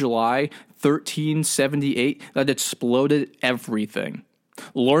 21st of July, 1378, that exploded everything.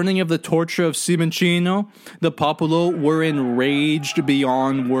 Learning of the torture of Simoncino, the Popolo were enraged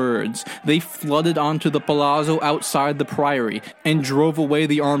beyond words. They flooded onto the palazzo outside the priory and drove away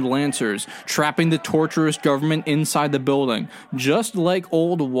the armed lancers, trapping the torturous government inside the building. Just like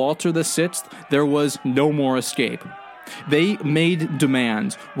old Walter VI, there was no more escape. They made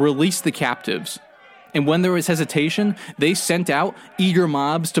demands, release the captives. And when there was hesitation, they sent out eager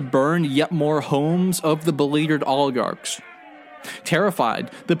mobs to burn yet more homes of the beleaguered oligarchs.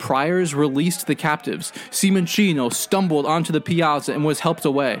 Terrified, the priors released the captives. Simoncino stumbled onto the piazza and was helped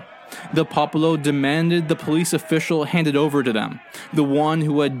away. The Popolo demanded the police official handed over to them, the one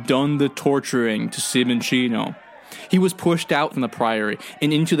who had done the torturing to Simoncino. He was pushed out from the priory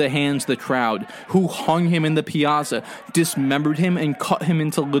and into the hands of the crowd, who hung him in the piazza, dismembered him, and cut him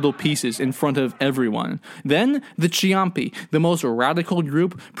into little pieces in front of everyone. Then the Ciampi, the most radical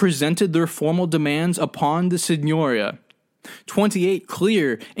group, presented their formal demands upon the Signoria. 28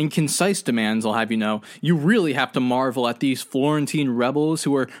 clear and concise demands, I'll have you know. You really have to marvel at these Florentine rebels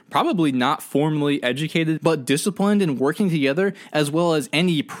who were probably not formally educated, but disciplined and working together, as well as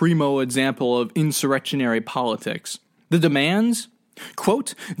any primo example of insurrectionary politics. The demands?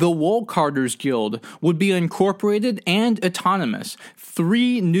 Quote, the Wool Carters Guild would be incorporated and autonomous.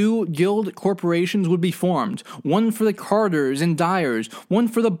 3 new guild corporations would be formed, one for the carters and dyers, one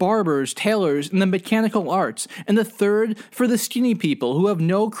for the barbers, tailors, and the mechanical arts, and the third for the skinny people who have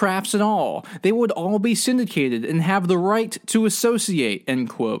no crafts at all. They would all be syndicated and have the right to associate, end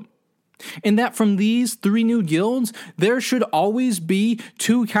quote. And that from these 3 new guilds, there should always be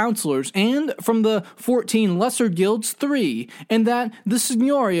 2 counselors, and from the 14 lesser guilds, 3, and that the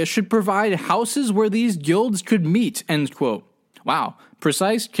Signoria should provide houses where these guilds could meet, end quote. Wow,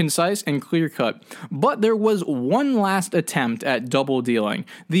 precise, concise, and clear-cut. But there was one last attempt at double dealing.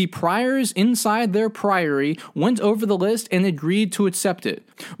 The priors inside their priory went over the list and agreed to accept it.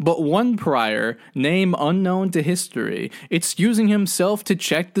 But one prior, name unknown to history, excusing himself to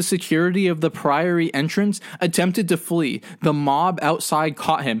check the security of the priory entrance, attempted to flee. The mob outside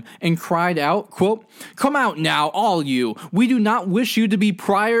caught him and cried out, quote, "Come out now, all you! We do not wish you to be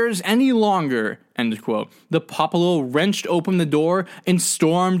priors any longer!" End quote. The Popolo wrenched open the door and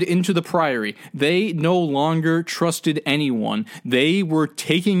stormed into the priory. They no longer trusted anyone. They were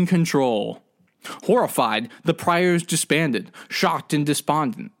taking control. Horrified, the priors disbanded, shocked and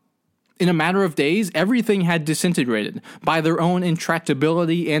despondent. In a matter of days, everything had disintegrated by their own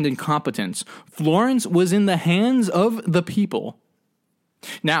intractability and incompetence. Florence was in the hands of the people.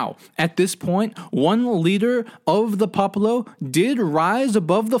 Now, at this point, one leader of the Popolo did rise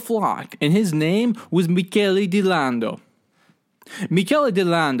above the flock, and his name was Michele di Lando. Michele di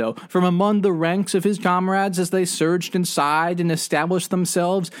Lando, from among the ranks of his comrades as they surged inside and established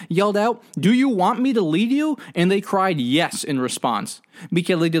themselves, yelled out, "Do you want me to lead you?" And they cried yes in response.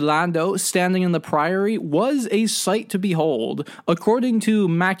 Michele di Lando, standing in the priory, was a sight to behold. According to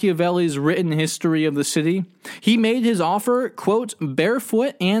Machiavelli's written history of the city, he made his offer, quote,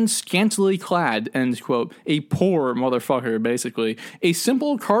 barefoot and scantily clad, end quote. A poor motherfucker, basically. A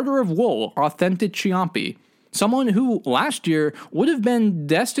simple carter of wool, authentic Ciampi. Someone who last year would have been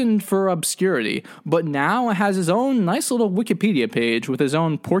destined for obscurity, but now has his own nice little Wikipedia page with his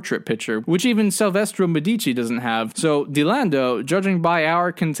own portrait picture, which even Silvestro Medici doesn't have. So Di Lando, judging by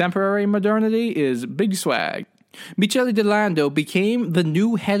our contemporary modernity, is big swag. Michele di Lando became the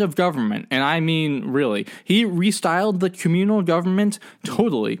new head of government, and I mean really. He restyled the communal government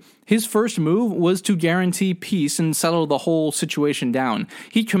totally. His first move was to guarantee peace and settle the whole situation down.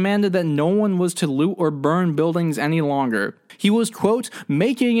 He commanded that no one was to loot or burn buildings any longer. He was, quote,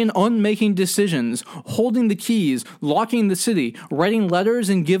 making and unmaking decisions, holding the keys, locking the city, writing letters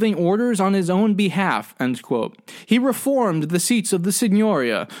and giving orders on his own behalf, end quote. He reformed the seats of the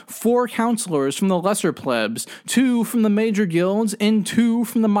Signoria, 4 counselors from the lesser plebs, 2 from the major guilds, and 2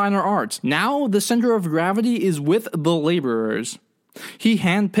 from the minor arts. Now the center of gravity is with the laborers. He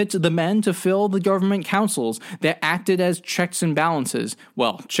handpicked the men to fill the government councils that acted as checks and balances.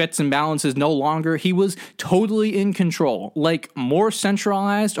 Well, checks and balances no longer. He was totally in control, like more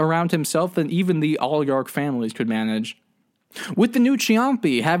centralized around himself than even the oligarch families could manage. With the new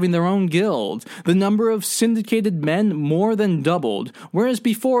Ciampi having their own guild, the number of syndicated men more than doubled, whereas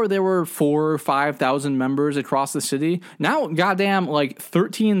before there were 4,000 or 5,000 members across the city. Now, goddamn,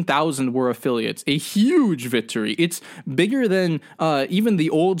 13,000 were affiliates. A huge victory. It's bigger than even the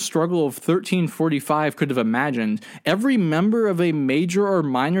old struggle of 1345 could have imagined. Every member of a major or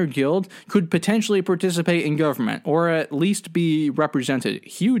minor guild could potentially participate in government, or at least be represented.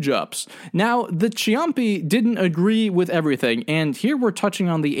 Huge ups. Now, the Ciampi didn't agree with everything. And here we're touching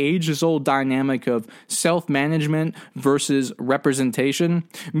on the ages-old dynamic of self-management versus representation.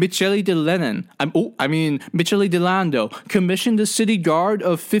 Michele de Lando commissioned a city guard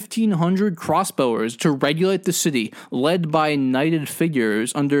of 1,500 crossbowers to regulate the city, led by knighted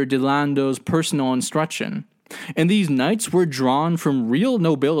figures under de Lando's personal instruction. And these knights were drawn from real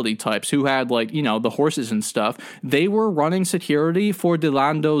nobility types who had, the horses and stuff. They were running security for de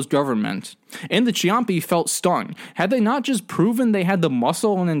Lando's government. And the Ciampi felt stung. Had they not just proven they had the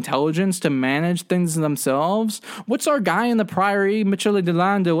muscle and intelligence to manage things themselves? What's our guy in the priory, Michele de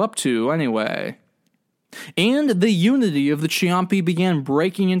Lando, up to, anyway? And the unity of the Ciampi began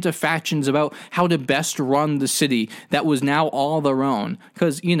breaking into factions about how to best run the city that was now all their own.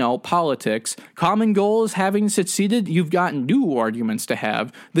 Because, politics. Common goals having succeeded, you've got new arguments to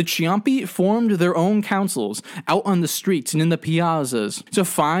have. The Ciampi formed their own councils out on the streets and in the piazzas to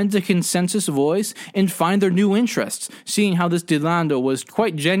find a consensus voice and find their new interests, seeing how this De Lando was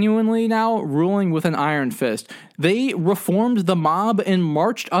quite genuinely now ruling with an iron fist. They reformed the mob and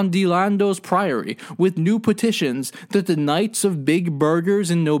marched on De Lando's priory with new petitions that the knights of big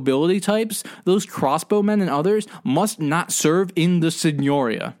burghers and nobility types, those crossbowmen and others, must not serve in the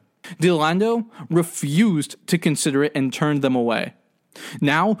signoria. De Lando refused to consider it and turned them away.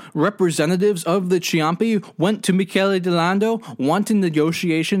 Now, representatives of the Ciampi went to Michele de Lando wanting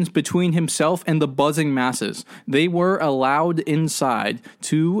negotiations between himself and the buzzing masses. They were allowed inside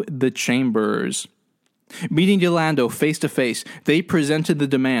to the chambers. Meeting De Lando face to face, they presented the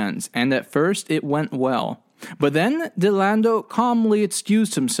demands, and at first it went well. But then De Lando calmly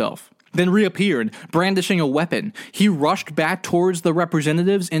excused himself, then reappeared, brandishing a weapon. He rushed back towards the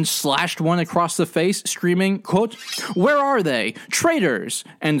representatives and slashed one across the face, screaming, quote, "Where are they? Traitors!"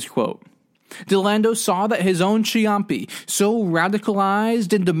 End quote. De Lando saw that his own Ciampi, so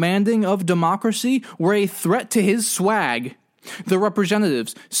radicalized and demanding of democracy, were a threat to his swag. The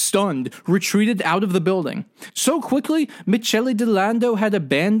representatives, stunned, retreated out of the building. So quickly, Michele de Lando had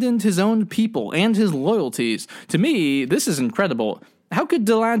abandoned his own people and his loyalties. To me, this is incredible. How could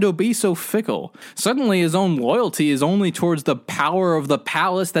De Lando be so fickle? Suddenly his own loyalty is only towards the power of the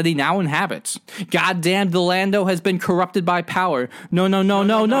palace that he now inhabits. Goddamn, De Lando has been corrupted by power. No, De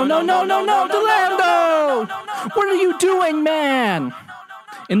Lando! What are you doing, man?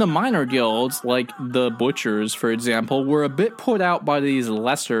 In the minor guilds, like the butchers, for example, were a bit put out by these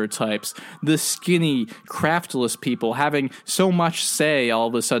lesser types, the skinny, craftless people having so much say all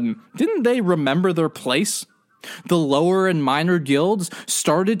of a sudden. Didn't they remember their place? The lower and minor guilds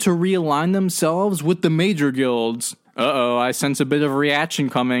started to realign themselves with the major guilds. Uh-oh, I sense a bit of reaction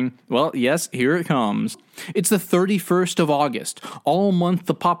coming. Well, yes, here it comes. It's the 31st of August. All month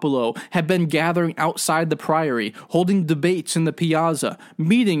the popolo had been gathering outside the priory, holding debates in the piazza,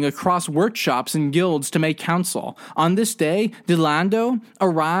 meeting across workshops and guilds to make counsel. On this day, De Lando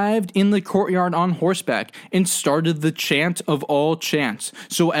arrived in the courtyard on horseback and started the chant of all chants.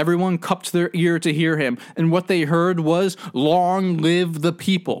 So everyone cupped their ear to hear him, and what they heard was, "Long live the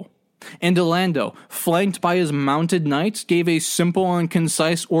people." And De Lando, flanked by his mounted knights, gave a simple and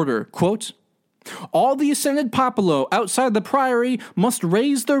concise order, quote, "All the ascended popolo outside the priory must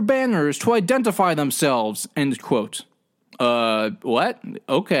raise their banners to identify themselves," end quote. What?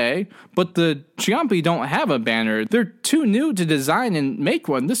 Okay. But the Ciampi don't have a banner. They're too new to design and make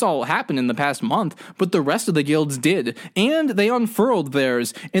one. This all happened in the past month, but the rest of the guilds did. And they unfurled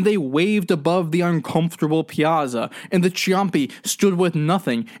theirs, and they waved above the uncomfortable piazza, and the Ciampi stood with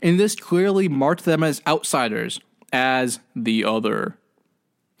nothing, and this clearly marked them as outsiders, as the other.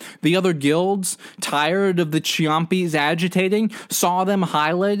 The other guilds, tired of the Ciampis agitating, saw them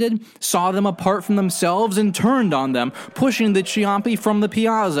highlighted, saw them apart from themselves, and turned on them, pushing the Ciampi from the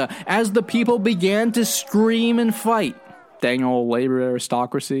piazza as the people began to scream and fight. Dang old labor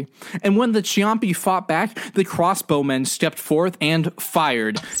aristocracy. And when the Ciampi fought back, the crossbowmen stepped forth and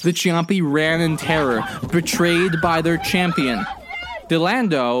fired. The Ciampi ran in terror, betrayed by their champion.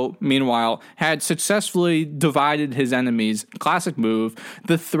 Delando, meanwhile, had successfully divided his enemies. Classic move.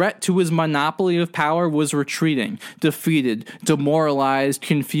 The threat to his monopoly of power was retreating, defeated, demoralized,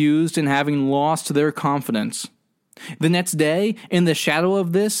 confused, and having lost their confidence. The next day, in the shadow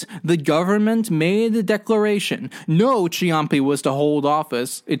of this, the government made a declaration. No Ciampi was to hold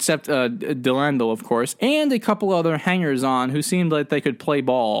office, except Delando, of course, and a couple other hangers-on who seemed like they could play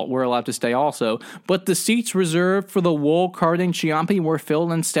ball were allowed to stay also, but the seats reserved for the wool-carding Ciampi were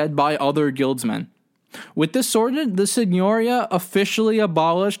filled instead by other guildsmen. With this sorted, the Signoria officially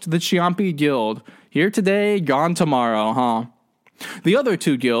abolished the Ciampi Guild. Here today, gone tomorrow, huh? The other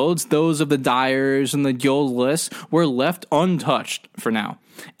two guilds, those of the dyers and the guildless, were left untouched for now.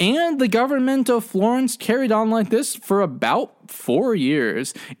 And the government of Florence carried on like this for about 4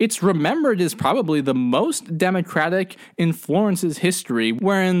 years. It's remembered as probably the most democratic in Florence's history,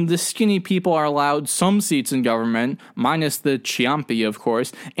 wherein the skinny people are allowed some seats in government, minus the Ciampi, of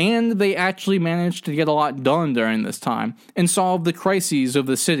course, and they actually managed to get a lot done during this time, and solve the crises of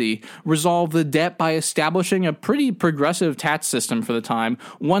the city, resolve the debt by establishing a pretty progressive tax system for the time,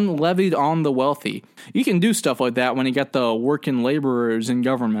 one levied on the wealthy. You can do stuff like that when you get the working laborers in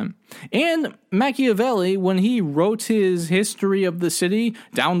government. And Machiavelli, when he wrote his history of the city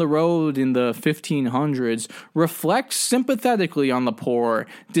down the road in the 1500s, reflects sympathetically on the poor,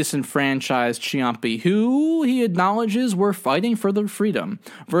 disenfranchised Ciampi, who he acknowledges were fighting for their freedom,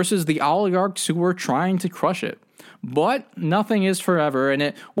 versus the oligarchs who were trying to crush it. But nothing is forever, and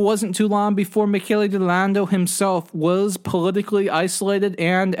it wasn't too long before Michele Delando himself was politically isolated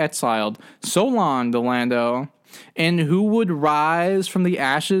and exiled. So long, Delando. And who would rise from the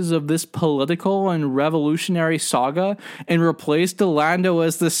ashes of this political and revolutionary saga and replace Delando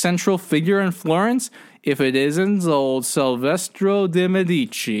as the central figure in Florence? If it isn't old Silvestro de'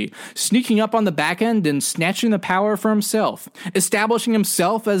 Medici, sneaking up on the back end and snatching the power for himself, establishing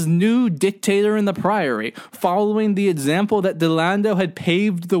himself as new dictator in the priory, following the example that Delando had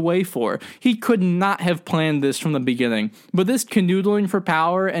paved the way for. He could not have planned this from the beginning, but this canoodling for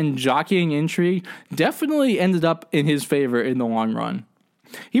power and jockeying intrigue definitely ended up in his favor in the long run.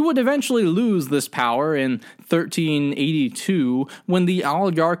 He would eventually lose this power in 1382 when the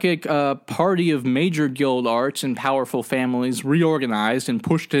oligarchic party of major guild arts and powerful families reorganized and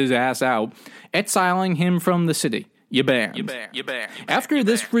pushed his ass out, exiling him from the city. You banned. After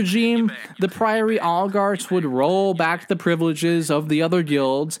this regime, the priory oligarchs would roll back the privileges of the other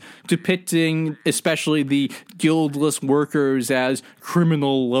guilds, depicting especially the guildless workers as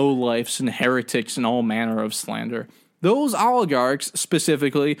criminal lowlifes and heretics and all manner of slander. Those oligarchs,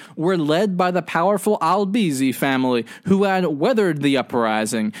 specifically, were led by the powerful Albizzi family, who had weathered the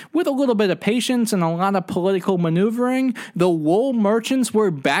uprising. With a little bit of patience and a lot of political maneuvering, the wool merchants were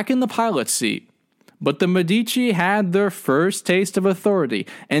back in the pilot's seat. But the Medici had their first taste of authority,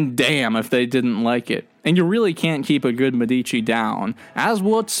 and damn if they didn't like it. And you really can't keep a good Medici down, as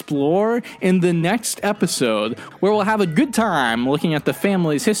we'll explore in the next episode, where we'll have a good time looking at the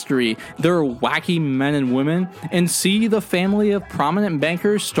family's history, their wacky men and women, and see the family of prominent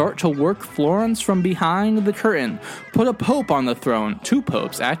bankers start to work Florence from behind the curtain, put a pope on the throne, 2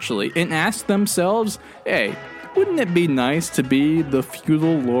 popes actually, and ask themselves, hey, wouldn't it be nice to be the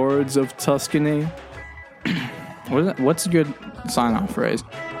feudal lords of Tuscany? What's a good sign-off phrase?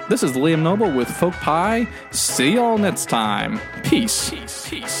 This is Liam Noble with Folk Pie. See y'all next time. Peace.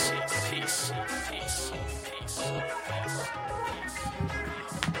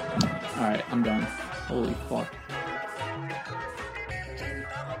 Alright, I'm done. Holy fuck.